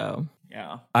us, so.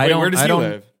 Yeah. Where does he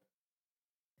live?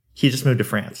 He just moved to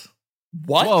France.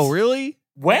 What? Whoa, really?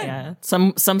 When? Yeah.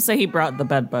 Some say he brought the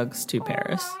bed bugs to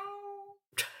Paris.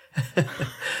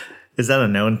 Is that a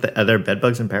known Are there bed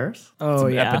bugs in Paris? Oh, It's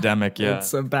an yeah. epidemic, yeah.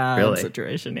 It's a bad Really?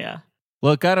 situation, yeah.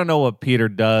 Look, I don't know what Peter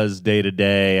does day to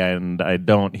day, and I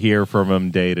don't hear from him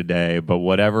day to day, but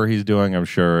whatever he's doing, I'm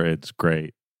sure it's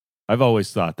great. I've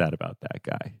always thought that about that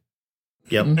guy.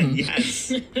 Yep.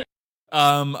 Yes.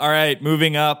 All right,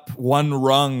 moving up one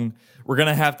rung. We're going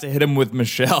to have to hit him with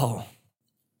Michelle.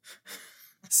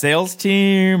 Sales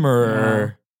team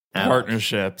or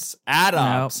partnerships? Ad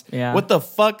ops. Nope, yeah. What the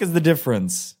fuck is the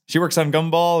difference? She works on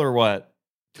Gumball or what?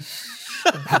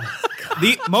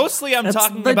 Mostly I'm That's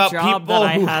talking the about job people that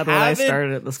I who had when I haven't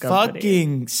started at this company.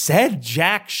 fucking said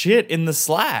jack shit in the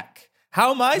Slack.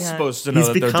 How am I supposed to know He's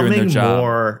that they're doing their becoming job?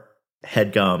 more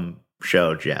HeadGum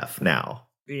show Jeff now.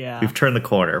 Yeah. We've turned the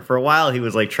corner. For a while, he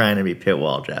was like trying to be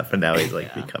Pitwall Jeff, and now he's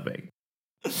like becoming.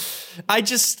 I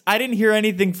didn't hear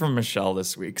anything from Michelle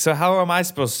this week. So how am I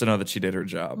supposed to know that she did her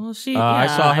job? Well, I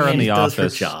saw her in the does her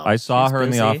office. job. I saw She's her in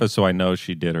the busy. office, so I know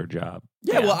she did her job.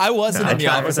 Yeah, well, I wasn't No, in I the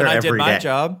chat office with and her I did every my day.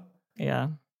 job. Yeah.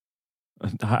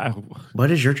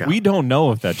 What is your job? We don't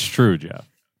know if that's true, Jeff.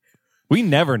 We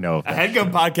never know if A that's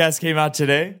HeadGum podcast came out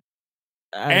today.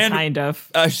 And Kind of.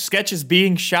 A sketch is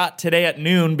being shot today at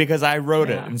noon because I wrote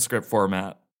Yeah. it in script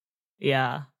format.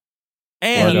 Yeah.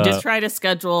 And you did try to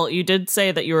schedule, you did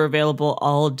say that you were available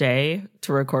all day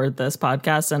to record this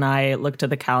podcast. And I looked at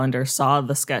the calendar, saw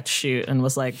the sketch shoot, and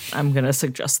was like, I'm going to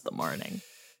suggest the morning.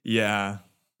 yeah.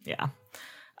 Yeah.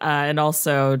 And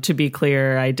also, to be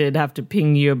clear, I did have to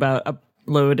ping you about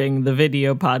uploading the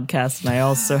video podcast, and I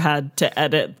also had to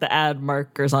edit the ad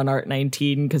markers on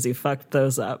Art19 because he fucked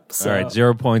those up. So. All right,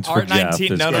 0 points for Jeff.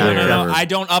 Art19, is no. clear. I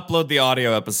don't upload the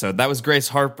audio episode. That was Grace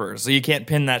Harper. So you can't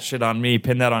pin that shit on me.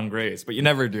 Pin that on Grace. But you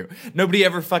never do. Nobody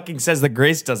ever fucking says that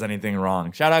Grace does anything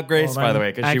wrong. Shout out Grace, by the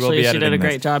way, because she will be Actually, she editing did a this.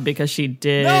 great job because she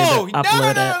did No.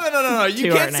 upload it. No. You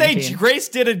to can't say Art19. Grace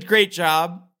did a great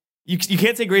job. You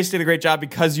can't say Grace did a great job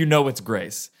because you know it's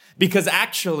Grace. Because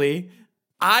actually,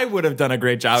 I would have done a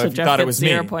great job So if you Jeff thought it gets was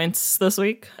 0 me. points this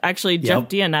week. Actually, Jeff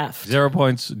DNF. 0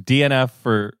 points. DNF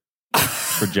for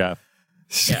Jeff.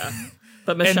 Yeah.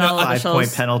 But And the Michelle,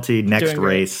 5-point penalty next doing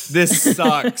great. race. This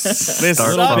sucks. This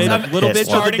Start sucks. from the I'm little pissed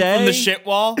bitch of the starting from day. the shit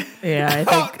wall. Yeah, I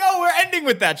Oh, think. no, we're ending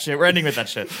with that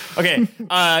shit. Okay,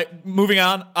 moving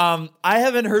on. I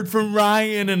haven't heard from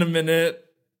Ryan in a minute.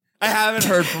 All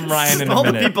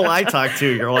the people I talk to,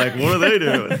 you're like, what are they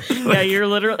doing? Yeah, you're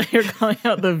calling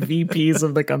out the VPs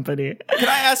of the company. Can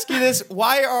I ask you this?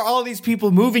 Why are all these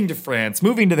people moving to France,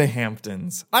 moving to the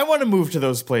Hamptons? I want to move to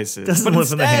those places. Doesn't but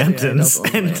live in the instead-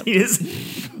 Hamptons, Yeah, and he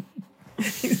is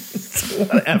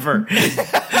whatever.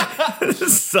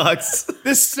 This sucks.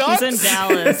 This sucks. He's in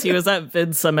Dallas. He was at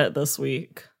Vid Summit this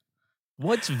week.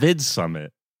 What's Vid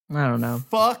Summit? I don't know.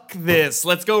 Fuck this.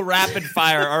 Let's go rapid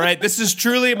fire. All right. This is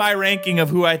truly my ranking of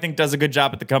who I think does a good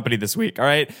job at the company this week. All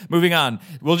right. Moving on.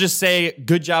 We'll just say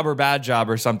good job or bad job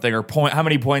or something, or how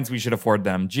many points we should afford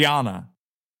them. Gianna,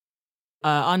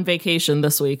 On vacation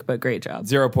this week, but great job.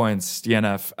 0 points.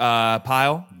 DNF.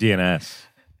 Pyle, DNS.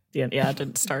 Yeah, it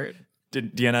didn't start.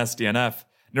 DNF.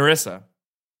 Narissa,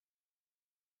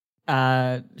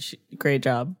 Great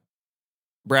job.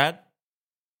 Brad,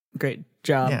 Great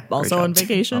job. Yeah, great Also job. on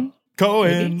vacation.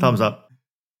 Cohen. Thumbs up.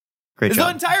 Great Is the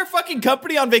job. entire fucking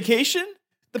company on vacation?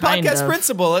 The Kind podcast of.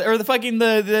 principal or the fucking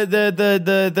the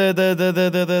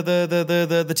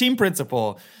team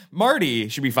principal. Marty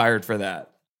should be fired for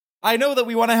that. I know that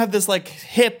we want to have this like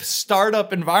hip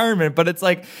startup environment, but it's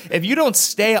like if you don't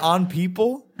stay on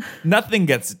people, nothing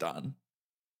gets done.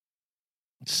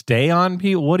 Stay on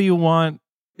people? What do you want?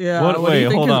 Yeah. What, wait,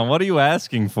 hold on. What are you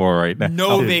asking for right now?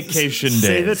 No vacation days.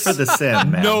 Save it for the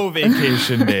sim, man. No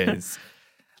vacation days.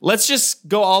 Let's just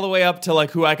go all the way up to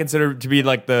like who I consider to be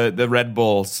like the Red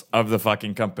Bulls of the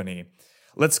fucking company.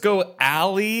 Let's go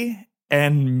Allie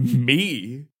and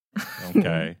me.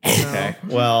 Okay. Okay.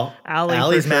 Well, Allie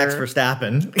Allie's for Max sure.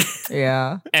 Verstappen.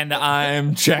 Yeah. And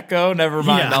I'm Checo. Never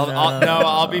mind. Yeah.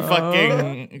 I'll be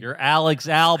fucking. You're Alex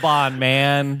Albon,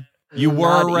 man. You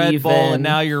were Not Red Bull even. and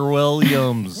now you're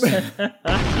Williams.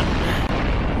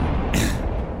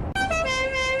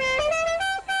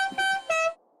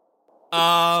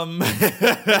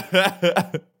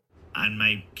 And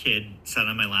my kid sat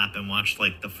on my lap and watched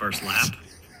like the first lap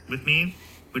with me,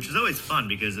 which is always fun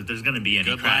because if there's going to be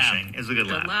any crashing, it's a good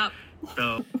lap.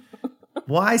 So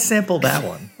why sample that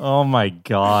one? Oh my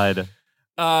God.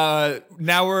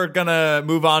 Now we're gonna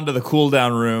move on to the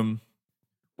cooldown room,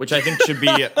 which I think should be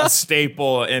a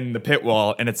staple in the pit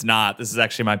wall, and it's not. This is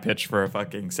actually my pitch for a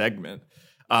fucking segment.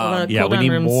 Yeah, we Cooldown need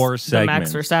Room's more The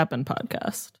Max segments. Verstappen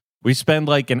podcast. We spend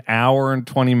like an hour and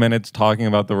 20 minutes talking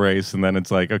about the race, and then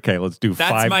it's like, okay, let's do That's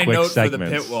 5 my quick note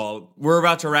segments. for the pit wall. We're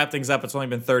about to wrap things up. It's only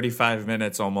been 35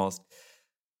 minutes almost.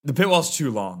 The pit wall's too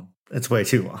long. It's way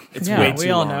too long. It's Yeah, way we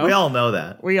too all long. know. We all know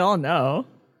that. We all know.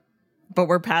 But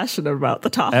we're passionate about the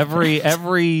topic.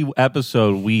 Every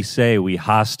episode we say we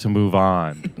has to move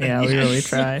on Yeah, we really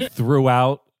try.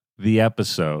 throughout the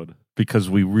episode because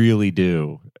we really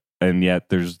do. And yet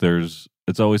there's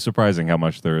it's always surprising how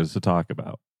much there is to talk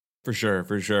about. For sure.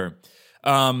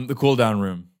 The cooldown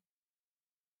room.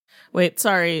 Wait,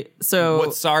 sorry. So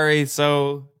What? Sorry.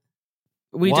 So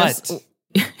we what? just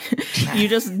you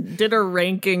just did a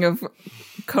ranking of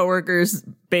coworkers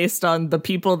based on the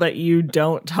people that you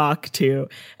don't talk to,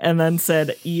 and then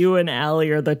said you and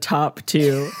Allie are the top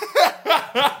 2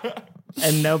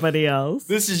 and nobody else.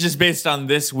 This is just based on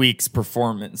this week's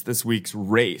performance, this week's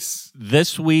race.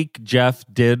 This week Jeff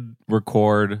did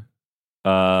record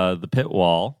the pit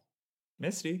wall,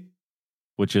 Misty.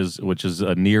 which is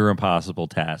a near impossible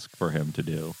task for him to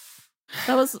do.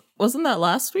 Wasn't that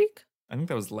last week? I think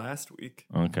that was last week.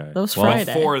 Okay. That was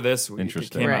Friday. For this week.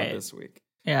 Interesting. It came Right. out this week.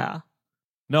 Yeah.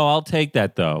 No, I'll take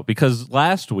that though, because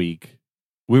last week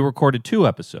we recorded 2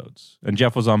 episodes and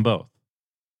Jeff was on both.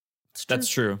 That's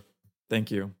true.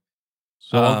 Thank you.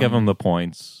 So I'll give him the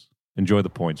points. Enjoy the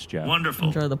points, Jeff. Wonderful.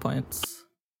 Enjoy the points.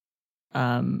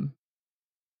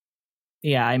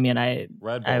 Yeah, I mean,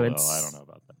 Red Bull, I would though, I don't know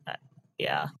about that.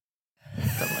 Yeah,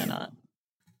 probably not.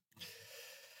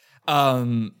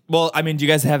 Well, I mean, do you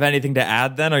guys have anything to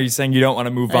add then? Are you saying you don't want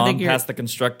to move I on think you're- past the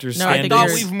constructors No, I think standings? I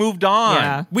thought you're- we've moved on.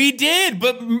 Yeah. We did,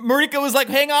 but Marika was like,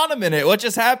 hang on a minute. What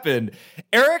just happened?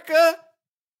 Erica,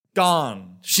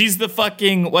 gone. She's the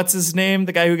fucking, what's his name?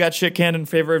 The guy who got shit canned in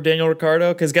favor of Daniel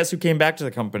Ricciardo? Because guess who came back to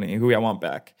the company? Who I want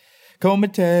back?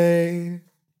 Komite.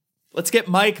 Let's get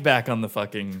Mike back on the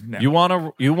fucking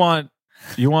network.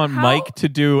 You want Mike to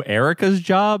do Erica's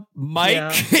job?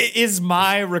 Mike is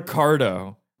my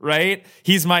Ricardo, right?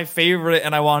 He's my favorite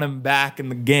and I want him back in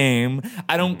the game.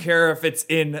 I don't care if it's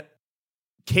in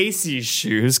Casey's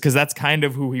shoes because that's kind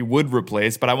of who he would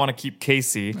replace, but I want to keep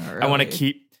Casey. Not I want to really.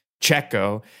 keep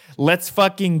Checo. Let's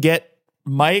fucking get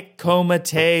Mike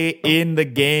Komite in the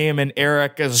game and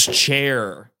Erica's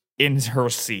chair in her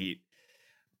seat.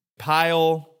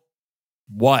 Pile,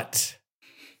 what?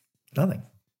 Nothing.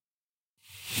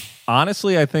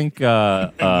 Honestly, I think if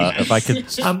I could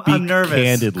speak I'm nervous.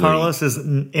 candidly, Carlos is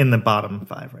in the bottom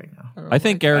 5 right now. I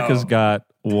think Erica's got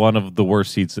one of the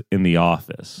worst seats in the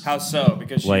office. How so?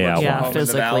 Because she Layout. works from Yeah, home in the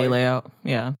physically valley? layout.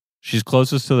 Yeah. She's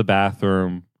closest to the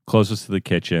bathroom, closest to the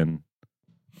kitchen.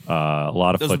 A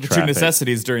lot of Those are foot the traffic. two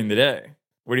necessities during the day.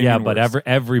 What do you Yeah, mean but worse?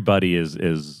 everybody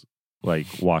is like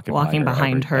walking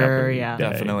Behind her, every yeah. day,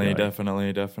 Definitely, like-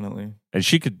 definitely. And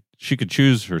she could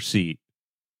choose her seat.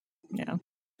 Yeah.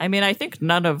 I mean, I think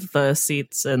none of the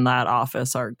seats in that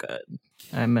office are good.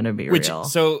 I'm going to be real.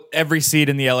 So every seat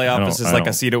in the LA office is I like a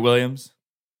don't- seat at Williams?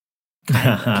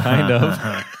 Kind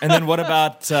of. And then what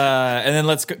about, and then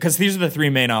let's go, because these are the 3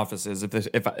 main offices.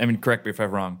 I mean, correct me if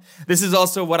I'm wrong. This is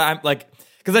also what I'm like,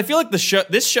 because I feel like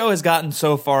this show has gotten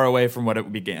so far away from what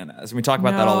it began as. And we talk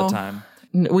about that all the No. time.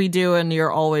 We do, and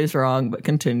you're always wrong, but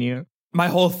continue. My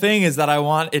whole thing is that I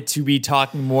want it to be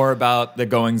talking more about the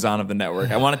goings on of the network.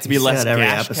 I want it to be You say less that every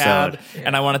gash episode. cab,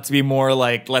 and I want it to be more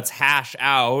like, let's hash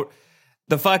out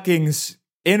the fucking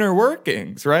inner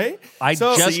workings, right? I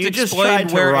So- just So you just tried explained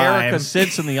to where rhyme. Erica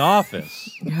sits in the office.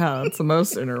 Yeah, that's the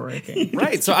most inner working.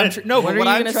 Right. So I'm no, What but are what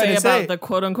you I'm going to trying say to about say, the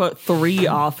quote unquote 3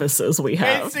 offices we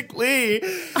have? basically,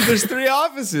 there's 3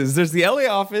 offices. There's the LA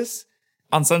office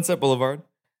on Sunset Boulevard.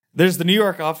 There's the New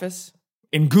York office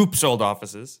in Goop's old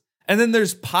offices. And then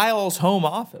there's Pyle's home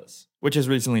office, which has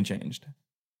recently changed.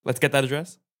 Let's get that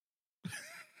address.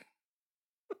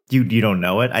 You don't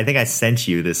know it? I think I sent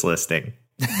you this listing.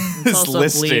 This also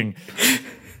listing.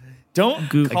 Don't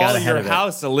got call ahead your of it.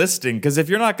 house a listing, because if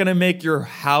you're not going to make your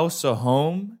house a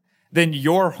home, then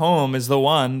your home is the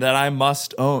one that I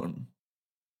must own.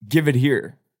 Give it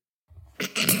here.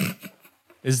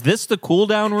 Is this the cool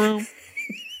down room?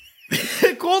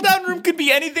 The cool down room could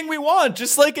be anything we want,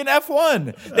 just like in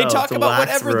F1. They talk it's a about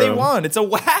wax whatever they room. want. It's a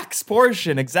wax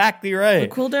portion. Exactly right.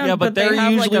 Cool down, Yeah, but they they're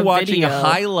have usually like a watching video.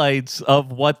 highlights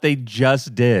of what they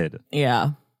just did.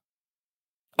 Yeah.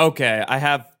 Okay, I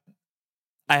have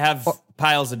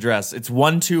Pyle's address. It's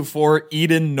 124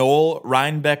 Eden Knoll,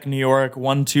 Rhinebeck, New York,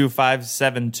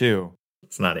 12572.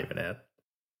 It's not even it.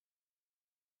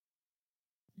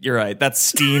 You're right. That's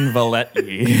Steen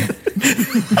Valetti.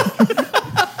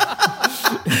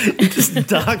 You just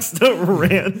doxed a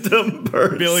random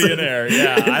person. Billionaire.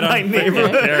 Yeah, I in my don't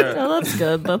neighborhood. care. Oh, that's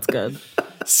good. That's good.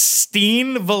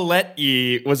 Steen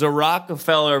Valetti was a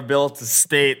Rockefeller-built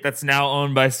estate that's now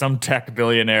owned by some tech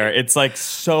billionaire. It's like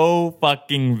so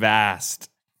fucking vast.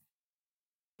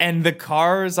 And the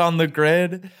cars on the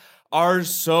grid are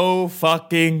so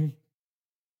fucking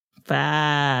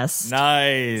Fast.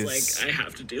 nice. It's like, I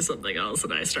have to do something else,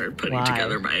 and I start putting Why?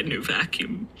 together my new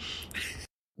vacuum.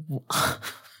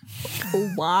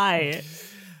 Why?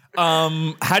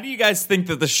 How do you guys think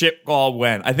that the ship call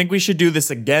went? I think we should do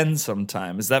this again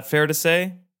sometime. Is that fair to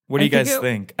say? What do I you guys think it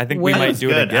think? I think we went- might It's do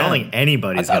it good. again. I don't think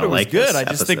anybody's I thought gonna it was like good. this I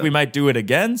just think we episode. might do it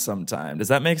again sometime. Does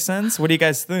that make sense? What do you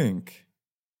guys think?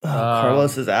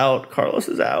 Carlos is out. Carlos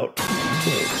is out.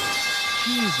 Jesus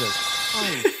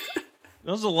Christ.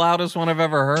 That was the loudest one I've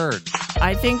ever heard.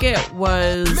 I think it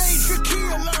was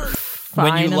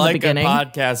fine When you in the like a beginning.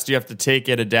 podcast, you have to take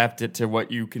it, adapt it to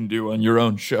what you can do on your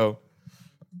own show.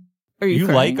 Are you You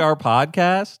crying? like our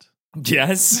podcast?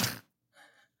 Yes.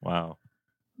 Wow.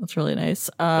 That's really nice.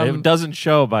 It doesn't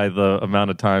show by the amount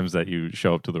of times that you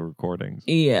show up to the recordings.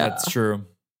 Yeah. That's true.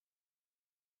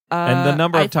 And the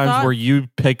number of I times thought- where you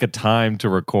pick a time to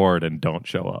record and don't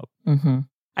show up. Mhm.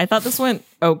 I thought this went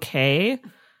okay.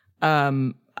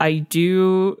 I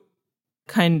do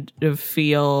kind of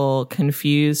feel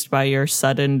confused by your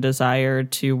sudden desire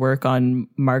to work on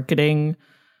marketing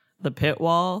the pit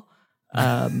wall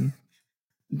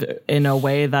in a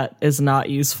way that is not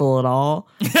useful at all.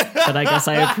 But I guess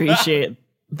I appreciate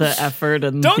the effort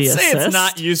and Don't the say assist. it's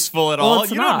not useful at Well, all.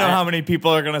 it's You don't know not. how many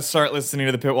people are going to start listening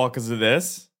to the Pit Wall because of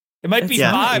this. It might be It's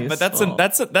not 5, but useful.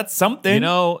 that's something. You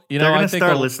know, They're I going to think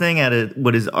start listening at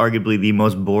what is arguably the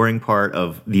most boring part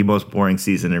of the most boring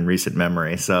season in recent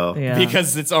memory. So Yeah.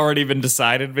 because it's already been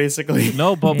decided, basically.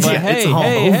 No, but Yeah, hey, it's all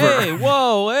over.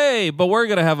 whoa, hey, but we're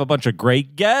gonna have a bunch of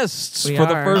great guests We for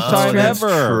the are. first Oh, time that's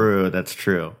ever. true. That's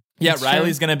true. Yeah, That's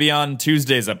Riley's true. going to be on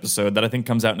Tuesday's episode that I think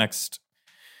comes out next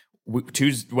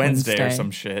Wednesday or Wednesday. some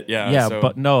shit. Yeah. Yeah,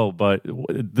 so- but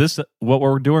this what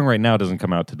we're doing right now doesn't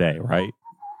come out today, right?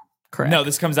 Correct. no,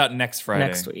 this comes out next Friday.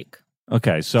 next week.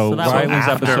 Okay, so So that was Riley's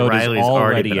After episode Riley's is already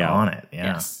already been out. on it.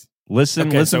 Yeah. Yes. Listen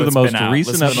Okay, listen so to the it's most been out.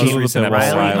 recent Listen to the most episode recent of the Pit Wall.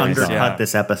 episode. Riley Riley's undercut on. Yeah.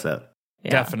 this episode.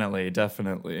 Yeah. Definitely.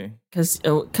 Because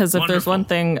if there's Wonderful. one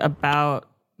thing about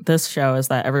this show is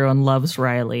that everyone loves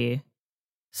Riley.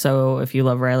 So if you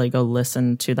love Riley, go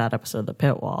listen to that episode of the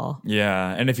Pit Wall.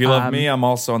 Yeah. And if you love me, I'm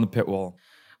also on the Pit Wall.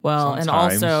 Well, and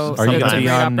Sometimes. also Are you it's going a to be great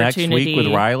on next week with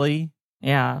opportunity- Riley?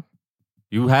 Yeah,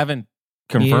 You haven't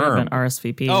you have an confirmed.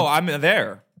 RSVP. Oh, I'm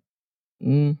there.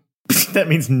 Mm, That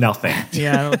means nothing.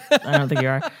 yeah, I don't think you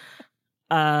are.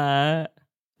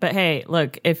 But hey,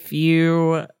 look, if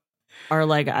you are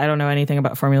like, I don't know anything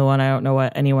about Formula One, I don't know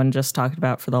what anyone just talked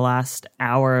about for the last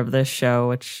hour of this show,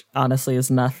 which honestly is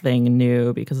nothing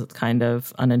new because it's kind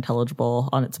of unintelligible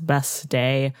on its best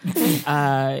day.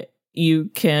 You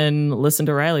can listen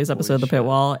to Riley's episode of The Pit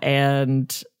Wall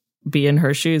and be in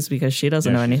her shoes because she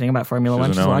doesn't Yeah, know anything about Formula she One.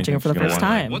 doesn't She's know watching it for the anything. first She's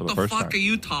gonna time. watch it. What For the the first fuck time. are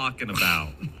you talking about?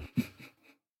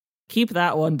 Keep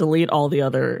that one, delete all the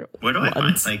other Where do I find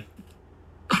ones. like?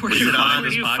 Where Is do you it on find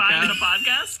this a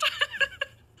podcast?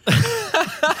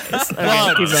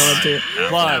 Okay, keep going too.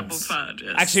 Plugs. Pod,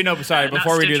 yes. Actually, no, sorry. Not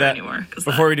Before we do Stitcher that, anymore, 'cause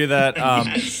before we do that,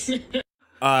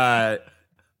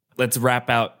 let's wrap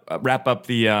up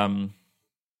the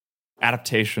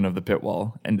adaptation of the Pit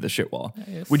Wall into the Shit Wall.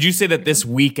 Nice. Would you say that this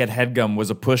week at HeadGum was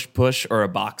a push or a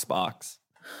box?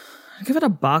 I'll give it a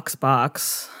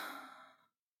box.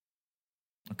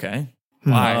 Okay.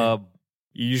 Why?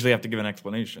 You usually have to give an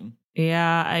explanation.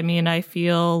 Yeah, I mean, I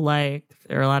feel like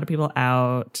there are a lot of people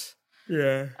out.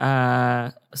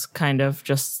 Yeah. It's kind of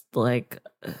just like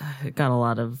got a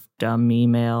lot of dumb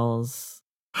emails.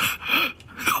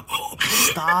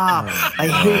 Stop! I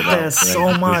hate this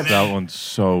so much. That one's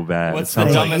so bad. What's the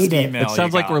dumbest email? It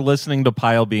sounds like we're listening to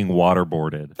Pyle being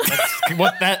waterboarded. That's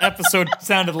what that episode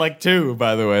sounded like too,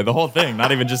 by the way. The whole thing,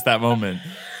 not even just that moment.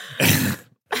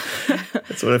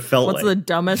 That's what it felt like. What's the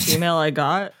dumbest email I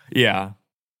got? Yeah.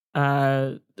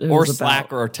 It Or was Slack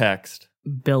about or text.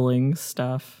 billing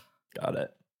stuff. Got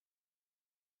it.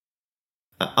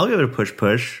 I'll give it a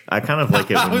push. I kind of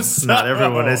like it when not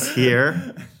everyone is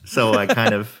here, so I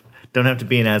kind of don't have to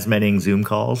be in as many Zoom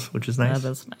calls, which is nice.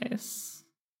 That is nice.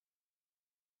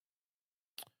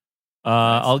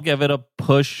 I'll give it a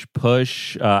push.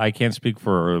 I can't speak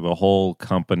for the whole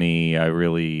company. I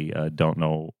really don't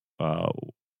know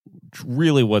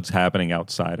really what's happening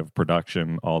outside of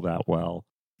production all that well.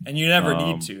 And you never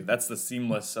need to. That's the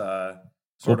seamless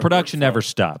production never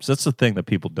stops. That's the thing that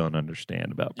people don't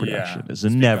understand about production is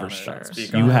it never stops.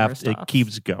 It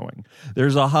keeps going.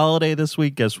 There's a holiday this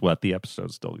week. Guess what? The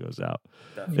episode still goes out.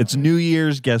 Definitely. It's New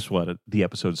Year's. Guess what? The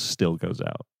episode still goes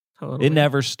out. Totally. It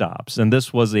never stops. And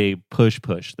this was a push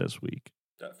this week.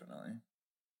 Definitely.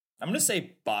 I'm going to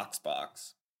say box.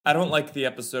 I don't like the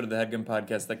episode of the Headgum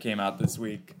podcast that came out this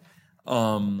week.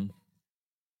 I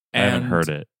haven't heard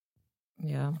it.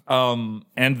 Yeah.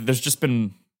 And there's just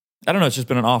been, I don't know, it's just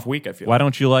been an off week, I feel. Why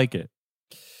don't you like it?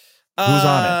 Who's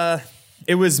on it?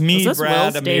 It was me, Was this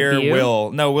Brad, Will's Amir, debut?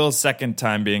 Will. No, Will's second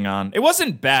time being on. It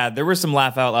wasn't bad. There were some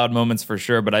laugh out loud moments for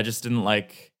sure, but I just didn't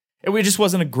like it. It just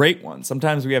wasn't a great one.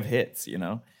 Sometimes we have hits, you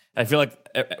know? I feel like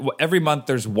every month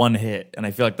there's one hit, and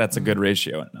I feel like that's a good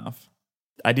ratio enough.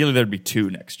 Ideally, there'd be 2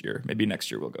 next year. Maybe next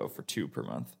year we'll go for 2 per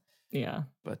month. Yeah.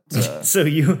 But so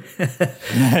you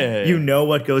you know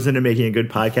what goes into making a good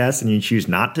podcast and you choose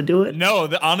not to do it? No,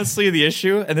 honestly, the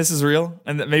issue, and this is real,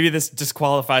 and maybe this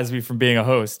disqualifies me from being a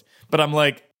host, but I'm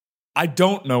like, I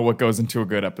don't know what goes into a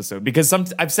good episode because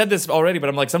I've said this already, but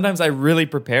I'm like, sometimes I really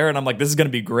prepare and I'm like, this is going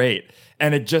to be great.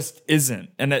 And it just isn't.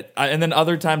 And then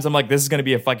other times I'm like, this is going to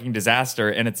be a fucking disaster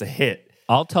and it's a hit.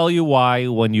 I'll tell you why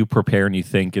when you prepare and you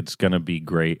think it's going to be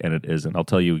great and it isn't. I'll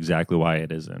tell you exactly why it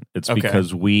isn't. It's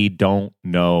because we don't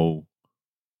know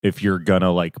if you're going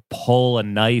to like pull a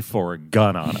knife or a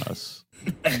gun on us.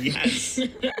 Yes.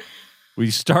 We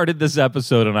started this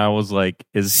episode and I was like,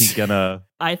 is he going to...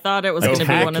 I thought it was going to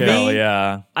be one of the...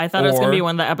 Yeah. I thought it was going to be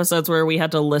one of the episodes where we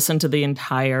had to listen to the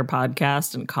entire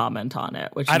podcast and comment on it.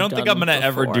 Which I don't think I'm going to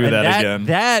ever do that again.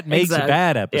 That makes a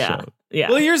bad episode. Yeah.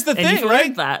 Well, here's the thing,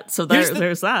 right? That, so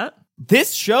there's that.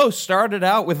 This show started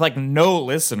out with like no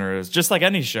listeners, just like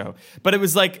any show. But it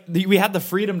was like we had the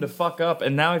freedom to fuck up,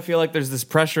 and now I feel like there's this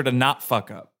pressure to not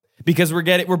fuck up. Because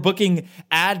we're booking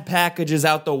ad packages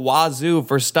out the wazoo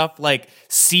for stuff like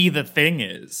See the Thing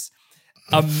Is,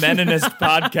 a Meninist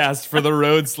podcast for the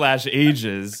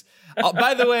road/ages.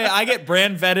 By the way, I get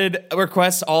brand vetted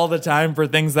requests all the time for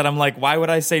things that I'm like, why would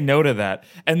I say no to that?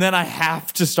 And then I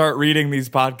have to start reading these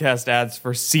podcast ads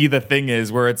for See the Thing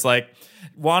Is, where it's like,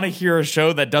 want to hear a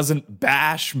show that doesn't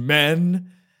bash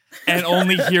men and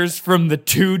only hears from the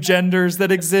 2 genders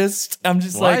that exist? I'm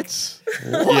just like,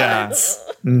 yeah.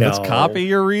 No. That's copy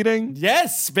you're reading?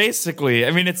 Yes, basically.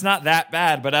 I mean, it's not that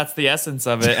bad, but that's the essence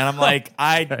of it. And I'm like,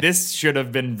 this should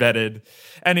have been vetted.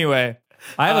 Anyway.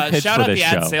 I have a pitch shout for out this the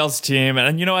ad show. sales team,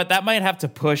 and you know what? That might have to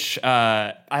push.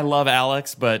 I love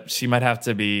Alex, but she might have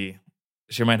to be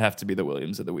the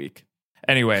Williams of the week.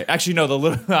 Anyway, actually,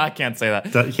 no, I can't say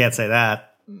that. You can't say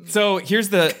that. So here's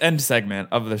the end segment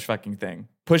of this fucking thing: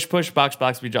 push,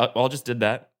 box. We all just did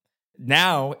that.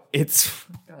 Now it's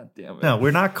God damn it. No, we're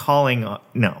not calling.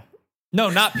 No,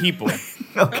 not people.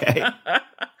 Okay.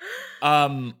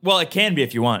 Well, it can be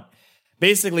if you want.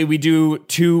 Basically, we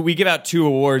give out 2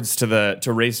 awards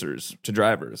to racers, to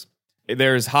drivers.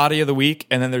 There's Hottie of the Week,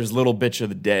 and then there's Little Bitch of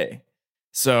the Day.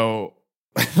 So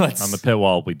let's... On the pit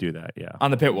wall, we do that, yeah.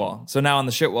 On the pit wall. So now on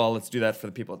the shit wall, let's do that for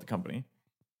the people at the company.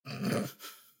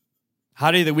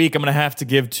 Hottie of the Week, I'm going to have to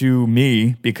give to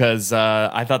me, because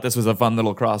I thought this was a fun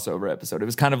little crossover episode. It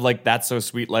was kind of like That's So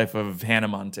Sweet Life of Hannah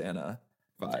Montana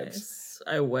vibes. Nice.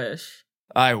 I wish.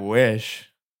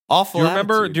 Awful. Do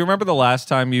you remember the last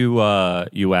time you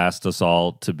asked us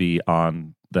all to be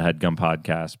on the Headgum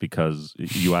podcast because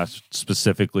you asked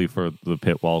specifically for the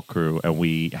Pit Wall crew and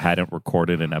we hadn't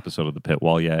recorded an episode of the Pit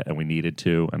Wall yet and we needed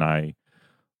to, and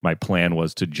my plan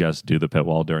was to just do the Pit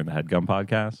Wall during the Headgum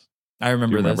podcast? I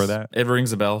remember that. It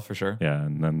rings a bell for sure. Yeah,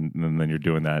 and then you're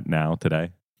doing that now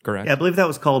today. Correct. Yeah, I believe that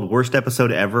was called Worst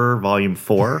Episode Ever, Volume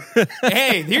 4.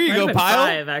 Hey, here you go, Pyle.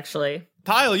 5, actually.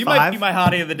 Pyle, you might be my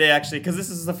hottie of the day, actually, because this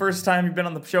is the first time you've been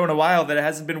on the show in a while that it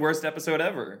hasn't been worst episode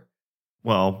ever.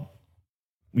 Well,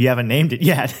 you haven't named it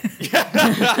yet.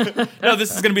 No,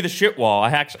 this is going to be the shit wall. I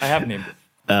have named it.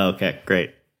 Oh, okay,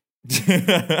 great.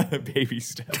 Baby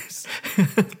steps.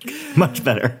 Much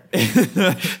better.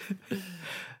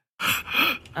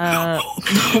 Oh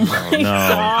my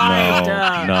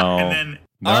God. No. And then,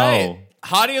 All right,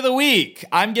 hottie of the week.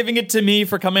 I'm giving it to me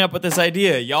for coming up with this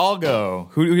idea. Y'all go.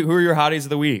 Who are your hotties of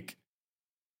the week?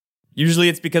 Usually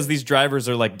it's because these drivers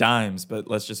are like dimes, but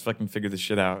let's just fucking figure this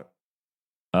shit out.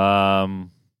 My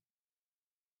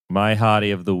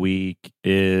hottie of the week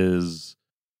is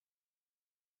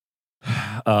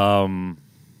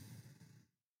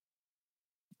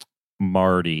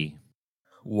Marty.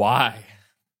 Why?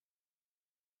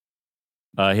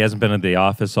 He hasn't been in the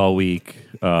office all week.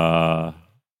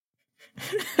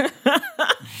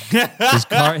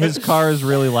 His car is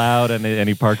really loud, and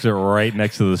he parks it right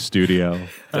next to the studio.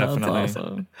 Definitely. That's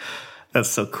awesome. that's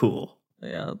so cool.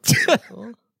 Yeah, that's so cool.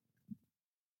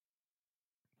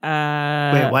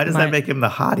 Wait, why does that make him the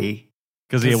hottie?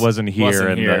 Because he wasn't here,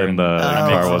 and the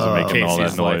car wasn't making all that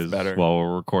Casey's life noise better. while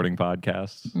we're recording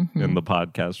podcasts in the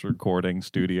podcast recording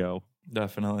studio.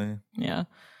 Definitely. Yeah.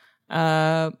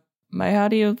 My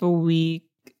hottie of the week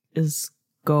is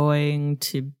going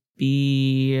to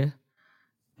be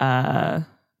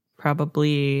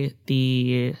probably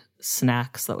the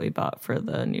snacks that we bought for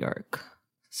the New York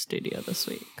studio this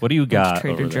week. What do you got?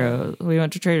 Trader Joe's. We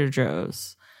went to Trader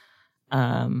Joe's.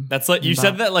 That's like you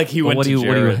said that like he went to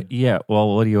Jared.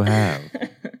 What do you have?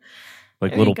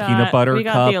 Like little peanut butter cups? We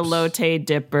got the elote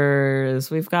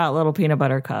dippers. We've got little peanut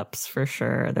butter cups for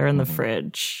sure. They're in the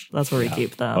fridge. That's where we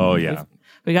keep them. Oh, yeah.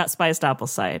 We got spiced apple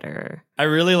cider. I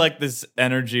really like this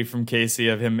energy from Casey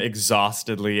of him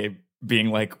exhaustedly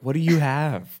being like, "What do you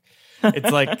have?"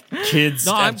 It's like kids.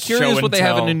 No, I'm curious what they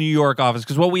have in the New York office,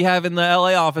 because what we have in the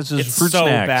LA office is fruit so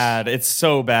snacks. bad. It's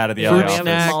so bad at the Fruit LA office.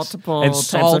 snacks multiple and types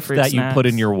salt of fruit that you put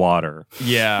in snacks. your water.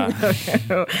 Yeah.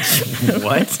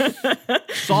 What?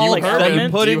 Salt Like that you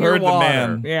elements? put in You your heard the water.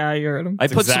 man. Yeah, you heard him. I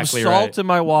put exactly some salt right. in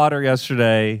my water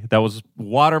yesterday that was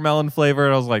watermelon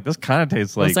flavored. I was like, this kind of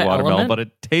tastes like that watermelon, Element? but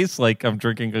it tastes like I'm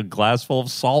drinking a glass full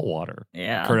of salt water.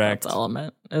 Yeah, Correct. That's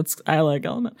Element. I like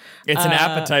Element. It's an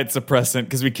appetite suppressant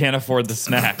because we can't afford the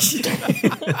snacks.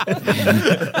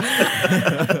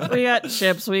 We got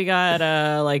chips. We got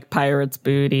like Pirate's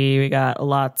Booty. We got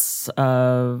lots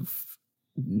of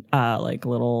like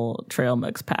little trail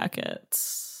mix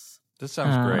packets. This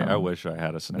sounds great. I wish I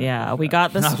had a snack. Yeah, we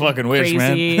got this I fucking wish, crazy.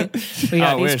 man. We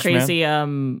got I these wish, crazy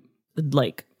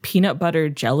like peanut butter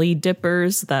jelly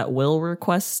dippers that Will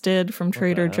requested from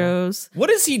Trader Joe's. What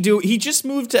does he do? He just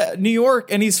moved to New York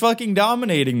and he's fucking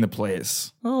dominating the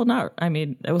place. Well, not. I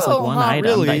mean, it was like one not item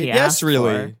really. that he Yes, asked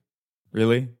really. for.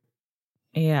 Really?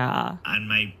 Yeah. And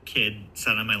my kid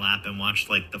sat on my lap and watched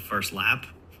like the first lap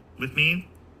with me,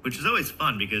 which is always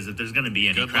fun because if there's going to be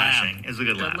any crashing, it's a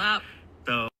good lap.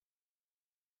 So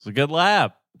It's a good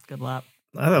lap. Good lap.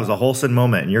 I thought it was a wholesome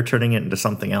moment, and you're turning it into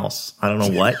something else. I don't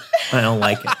know what. I don't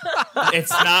like it. It's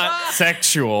not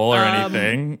sexual or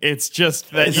anything. It's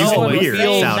just that It's you just one was weird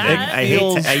saying sounding. that. I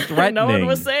hate threatening. No one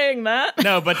was saying that.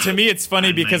 No, but to me it's funny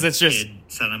and because my it's just kid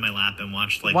sat on my lap and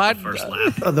watched like What? the first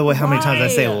lap, the way how many times I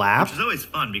say Why? lap. which is always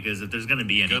fun because if there's going to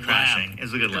be any crashing,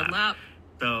 it's a good lap.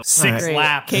 So 6 Great.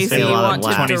 laps. Casey, Say a you lot of want to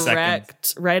laps. 20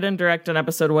 seconds. write and direct an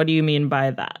episode. What do you mean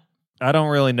by that? I don't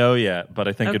really know yet, but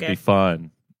I think it'd Okay. be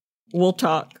fun. We'll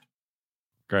talk.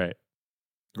 Great.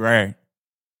 Great.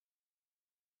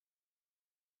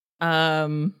 My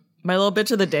little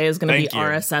bitch of the day is going to be Thank you.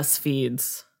 RSS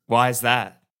feeds. Why is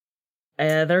that?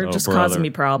 They're Oh, just brother. causing me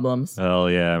problems. Hell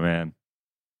yeah, man.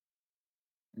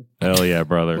 Hell yeah,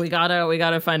 brother. We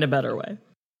gotta find a better way.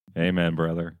 Amen,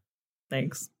 brother.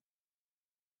 Thanks.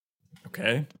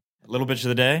 Okay. Little bitch of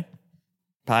the day.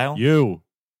 Pyle? You.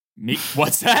 Me?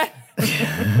 What's that?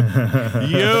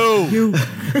 You.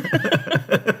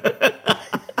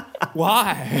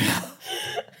 Why?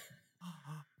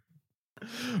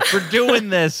 For doing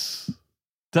this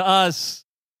to us.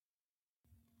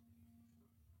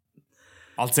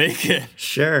 I'll take it.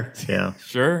 Sure. Yeah.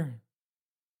 Sure.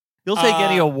 You'll take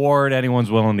any award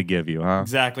anyone's willing to give you, huh?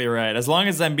 Exactly right. As long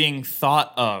as I'm being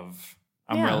thought of,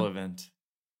 I'm Yeah. relevant.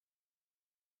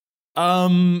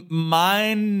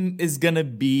 Mine is gonna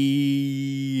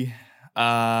be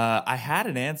I had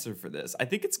an answer for this. I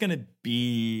think it's gonna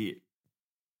be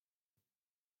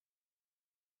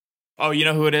Oh, you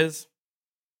know who it is?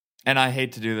 And I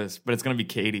hate to do this, but it's gonna be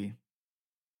Katie.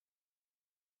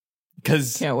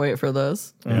 because Can't wait for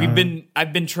those.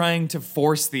 I've been trying to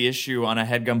force the issue on a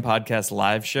HeadGum Podcast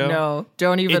live show. No,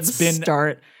 don't even It's been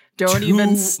start. Don't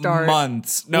even start. 2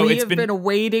 months. No, we it's have been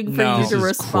waiting for No. you to This is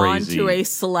respond crazy. to a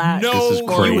Slack. No, This is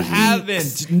crazy. you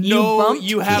haven't. No, bumped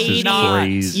you have Katie. not.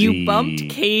 Crazy. You bumped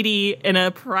Katie in a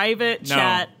private No.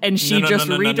 chat, and she No, just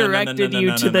no, redirected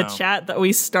you to the no. chat that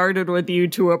we started with you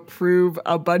to approve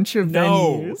a bunch of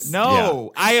venues.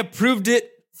 No, I approved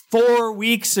it 4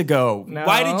 weeks ago. No.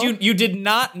 Why did you did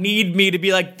not need me to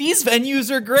be like, these venues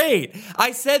are great.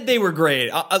 I said they were great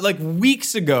like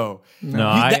weeks ago. No,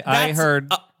 I that's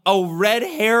heard. a red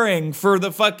herring for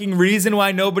the fucking reason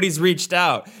why nobody's reached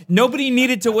out. Nobody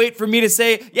needed to wait for me to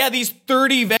say, yeah, these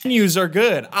 30 venues are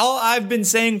good. All I've been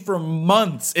saying for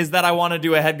months is that I want to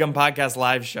do a HeadGum Podcast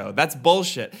live show. That's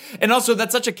bullshit. And also,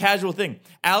 that's such a casual thing.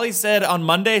 Allie said on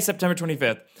Monday, September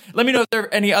 25th, let me know if there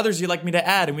are any others you'd like me to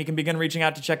add and we can begin reaching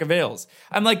out to check avails.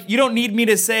 I'm like, you don't need me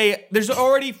to say, there's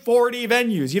already 40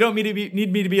 venues. You don't need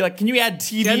me to be like, can you add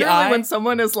TDI? Generally, when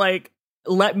someone is like,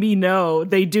 let me know,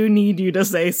 they do need you to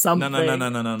say something.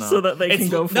 No. So that they can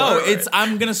go forward. No,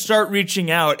 I'm going to start reaching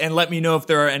out and let me know if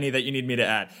there are any that you need me to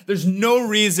add. There's no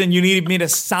reason you need me to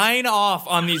sign off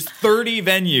on these 30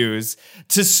 venues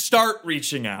to start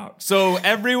reaching out. So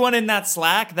everyone in that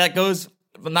Slack that goes,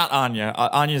 well, not Anya.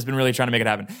 Anya's been really trying to make it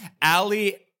happen.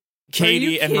 Allie,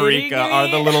 Katie, and Marika are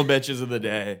the little bitches of the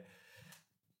day.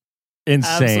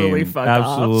 Insane. Absolutely fuck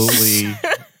off. Absolutely.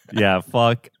 Yeah,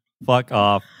 fuck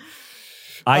off.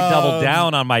 I doubled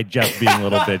down on my Jeff being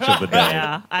little bitch of the day.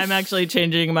 Yeah, I'm actually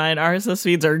changing mine. RSS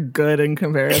feeds are good in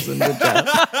comparison to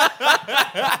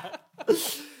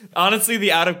Jeff. Honestly,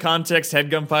 the out of context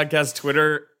HeadGum Podcast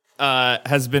Twitter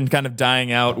has been kind of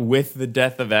dying out with the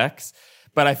death of X.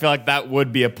 But I feel like that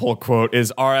would be a pull quote: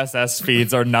 is RSS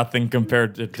feeds are nothing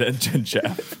compared to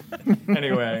Jeff.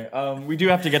 Anyway, we do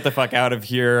have to get the fuck out of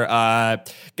here.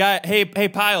 Hey,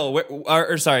 Pyle. Where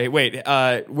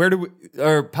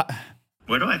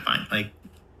do I find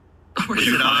Where is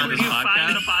do it on you this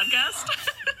find the podcast?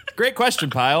 Great question,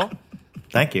 Pyle.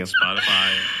 Thank you.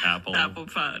 Spotify, Apple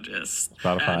Podcasts.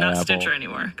 Spotify, not Apple. Stitcher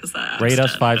anymore because that Rate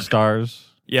us 5 stars.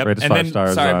 Yep. Rate us And 5 then,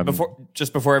 stars. sorry, on,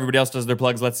 before everybody else does their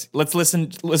plugs, let's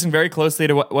listen very closely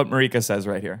to what Marika says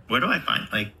right here. Where do I find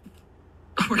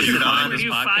Where is do it on this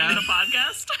you podcast? find the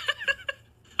podcast?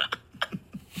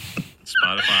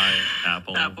 Spotify,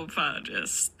 Apple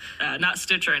Podcasts. Not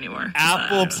Stitcher anymore. 'cause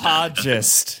Apple that-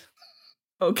 Podgist.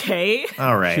 Okay.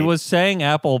 All right. She was saying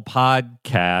Apple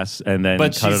Podcasts and then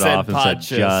But cut she it said off and said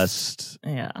Podgist. just.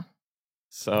 Yeah.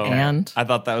 So And? I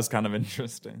thought that was kind of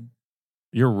interesting.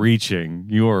 You're reaching.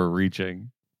 You are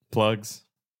reaching. Plugs.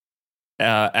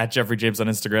 At Jeffrey James on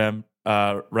Instagram.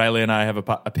 Riley and I have a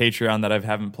Patreon that I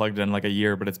haven't plugged in like a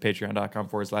year, but it's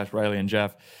patreon.com/Riley and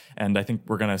Jeff. And I think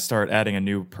we're going to start adding a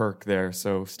new perk there.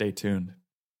 So stay tuned.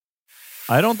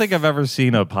 I don't think I've ever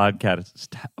seen a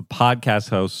podcast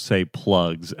host say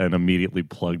plugs and immediately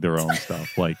plug their own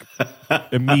stuff. Like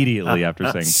immediately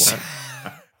after saying plug.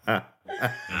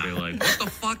 and be like, what the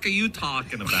fuck are you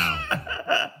talking about?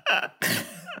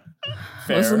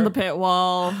 Listen to the Pit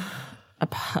Wall,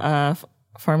 a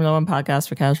Formula One podcast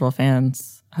for casual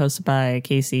fans, hosted by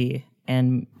Casey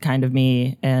and kind of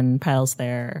me and Pyle's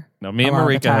there. Now, me and a lot of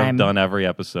the Marika have time. done every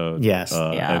episode. Yes.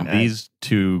 Yeah. And these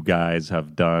two guys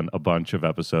have done a bunch of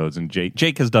episodes. And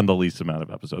Jake has done the least amount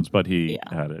of episodes, but he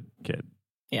had a kid.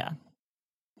 Yeah.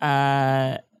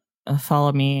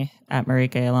 Follow me at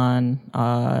Marika Elon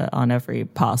on every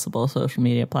possible social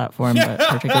media platform, but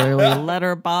particularly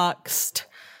Letterboxd.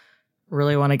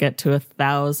 Really want to get to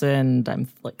 1,000. I'm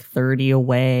like 30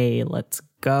 away. Let's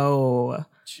go.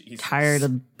 Jesus. Tired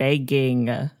of begging.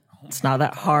 It's not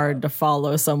that hard to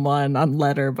follow someone on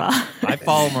Letterboxd. I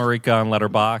follow Marika on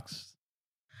Letterboxd.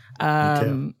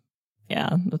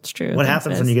 Yeah, that's true. What Thanks,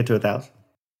 happens guys. when you get to 1,000?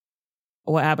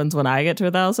 What happens when I get to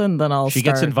 1,000? Then She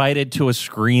gets invited to a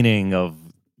screening of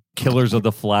Killers of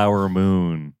the Flower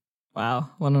Moon. Wow,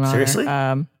 what an honor. Seriously?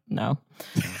 No.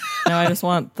 No, I just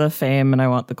want the fame and I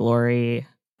want the glory.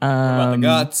 What about the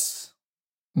guts?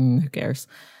 Who cares?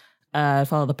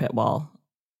 Follow the Pit Wall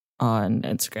on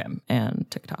Instagram and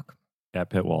TikTok. At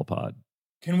Pitwall Pod.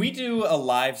 Can we do a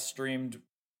live streamed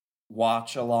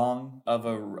watch along of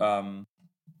a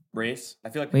race? I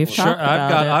feel like We've people- talked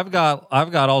about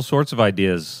I've got all sorts of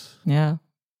ideas. Yeah.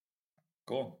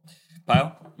 Cool.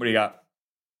 Pyle, what do you got?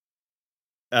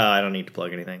 I don't need to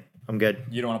plug anything. I'm good.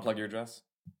 You don't want to plug your address?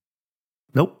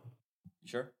 Nope. You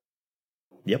sure?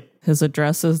 Yep. His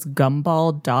address is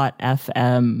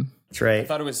gumball.fm. That's right. I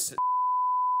thought it was.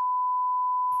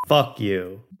 Fuck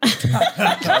you.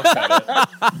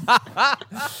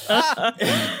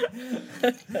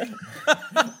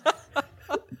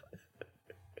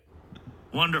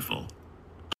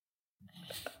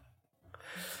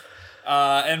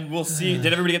 will see.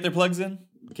 Did everybody get their plugs in?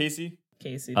 Casey?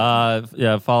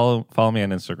 Yeah, follow me on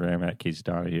Instagram at Casey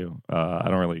Donahue. I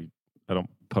don't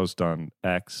post on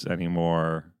X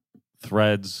anymore.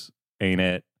 Threads ain't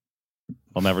it.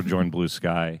 I'll never join Blue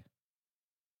Sky.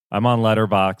 I'm on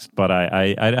Letterboxd, but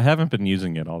I haven't been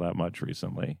using it all that much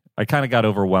recently. I kind of got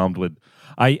overwhelmed with.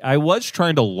 I was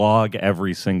trying to log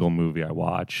every single movie I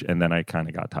watch, and then I kind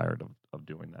of got tired of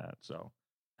doing that. So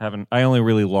I only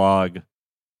really log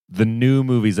the new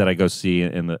movies that I go see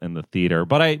in the theater,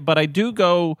 but I do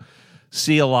go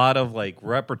see a lot of like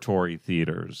repertory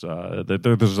theaters.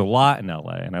 There's a lot in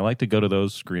LA, and I like to go to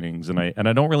those screenings, and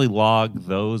I don't really log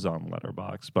those on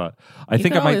Letterboxd, but I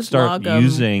think I might start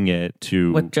using it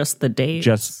to with just the dates.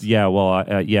 I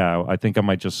think I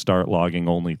might just start logging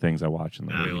only things I watch in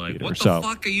the movie theater. What the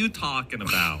fuck are you talking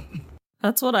about?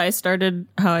 That's what how I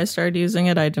started using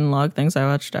it. I didn't log things I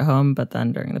watched at home, but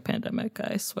then during the pandemic,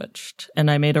 I switched. And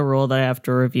I made a rule that I have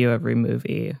to review every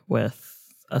movie with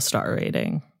a star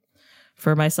rating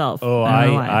for myself. Oh,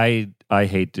 I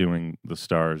hate doing the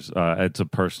stars. It's a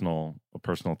personal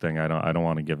thing. I don't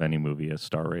want to give any movie a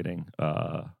star rating.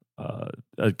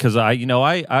 Because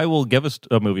I will give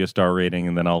a movie a star rating,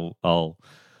 and then I'll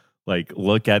like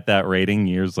look at that rating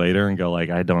years later and go like,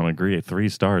 I don't agree. 3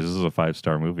 stars. This is a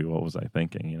 5-star movie. What was I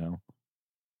thinking?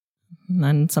 And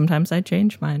then sometimes I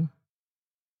change mine.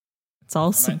 It's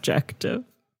all subjective.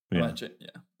 I might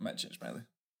change my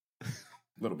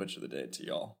little bitch of the day to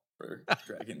y'all for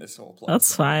dragging this whole plot.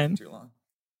 That's fine. Too long.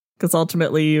 Because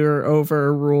ultimately you're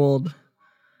overruled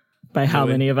by how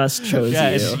many of us chose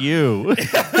yeah, you. It's you.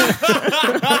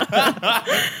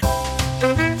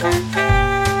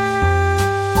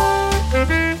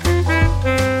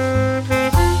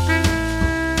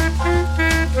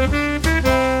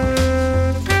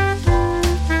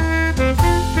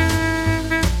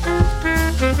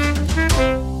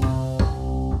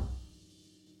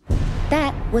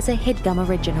 That was a HeadGum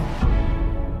original.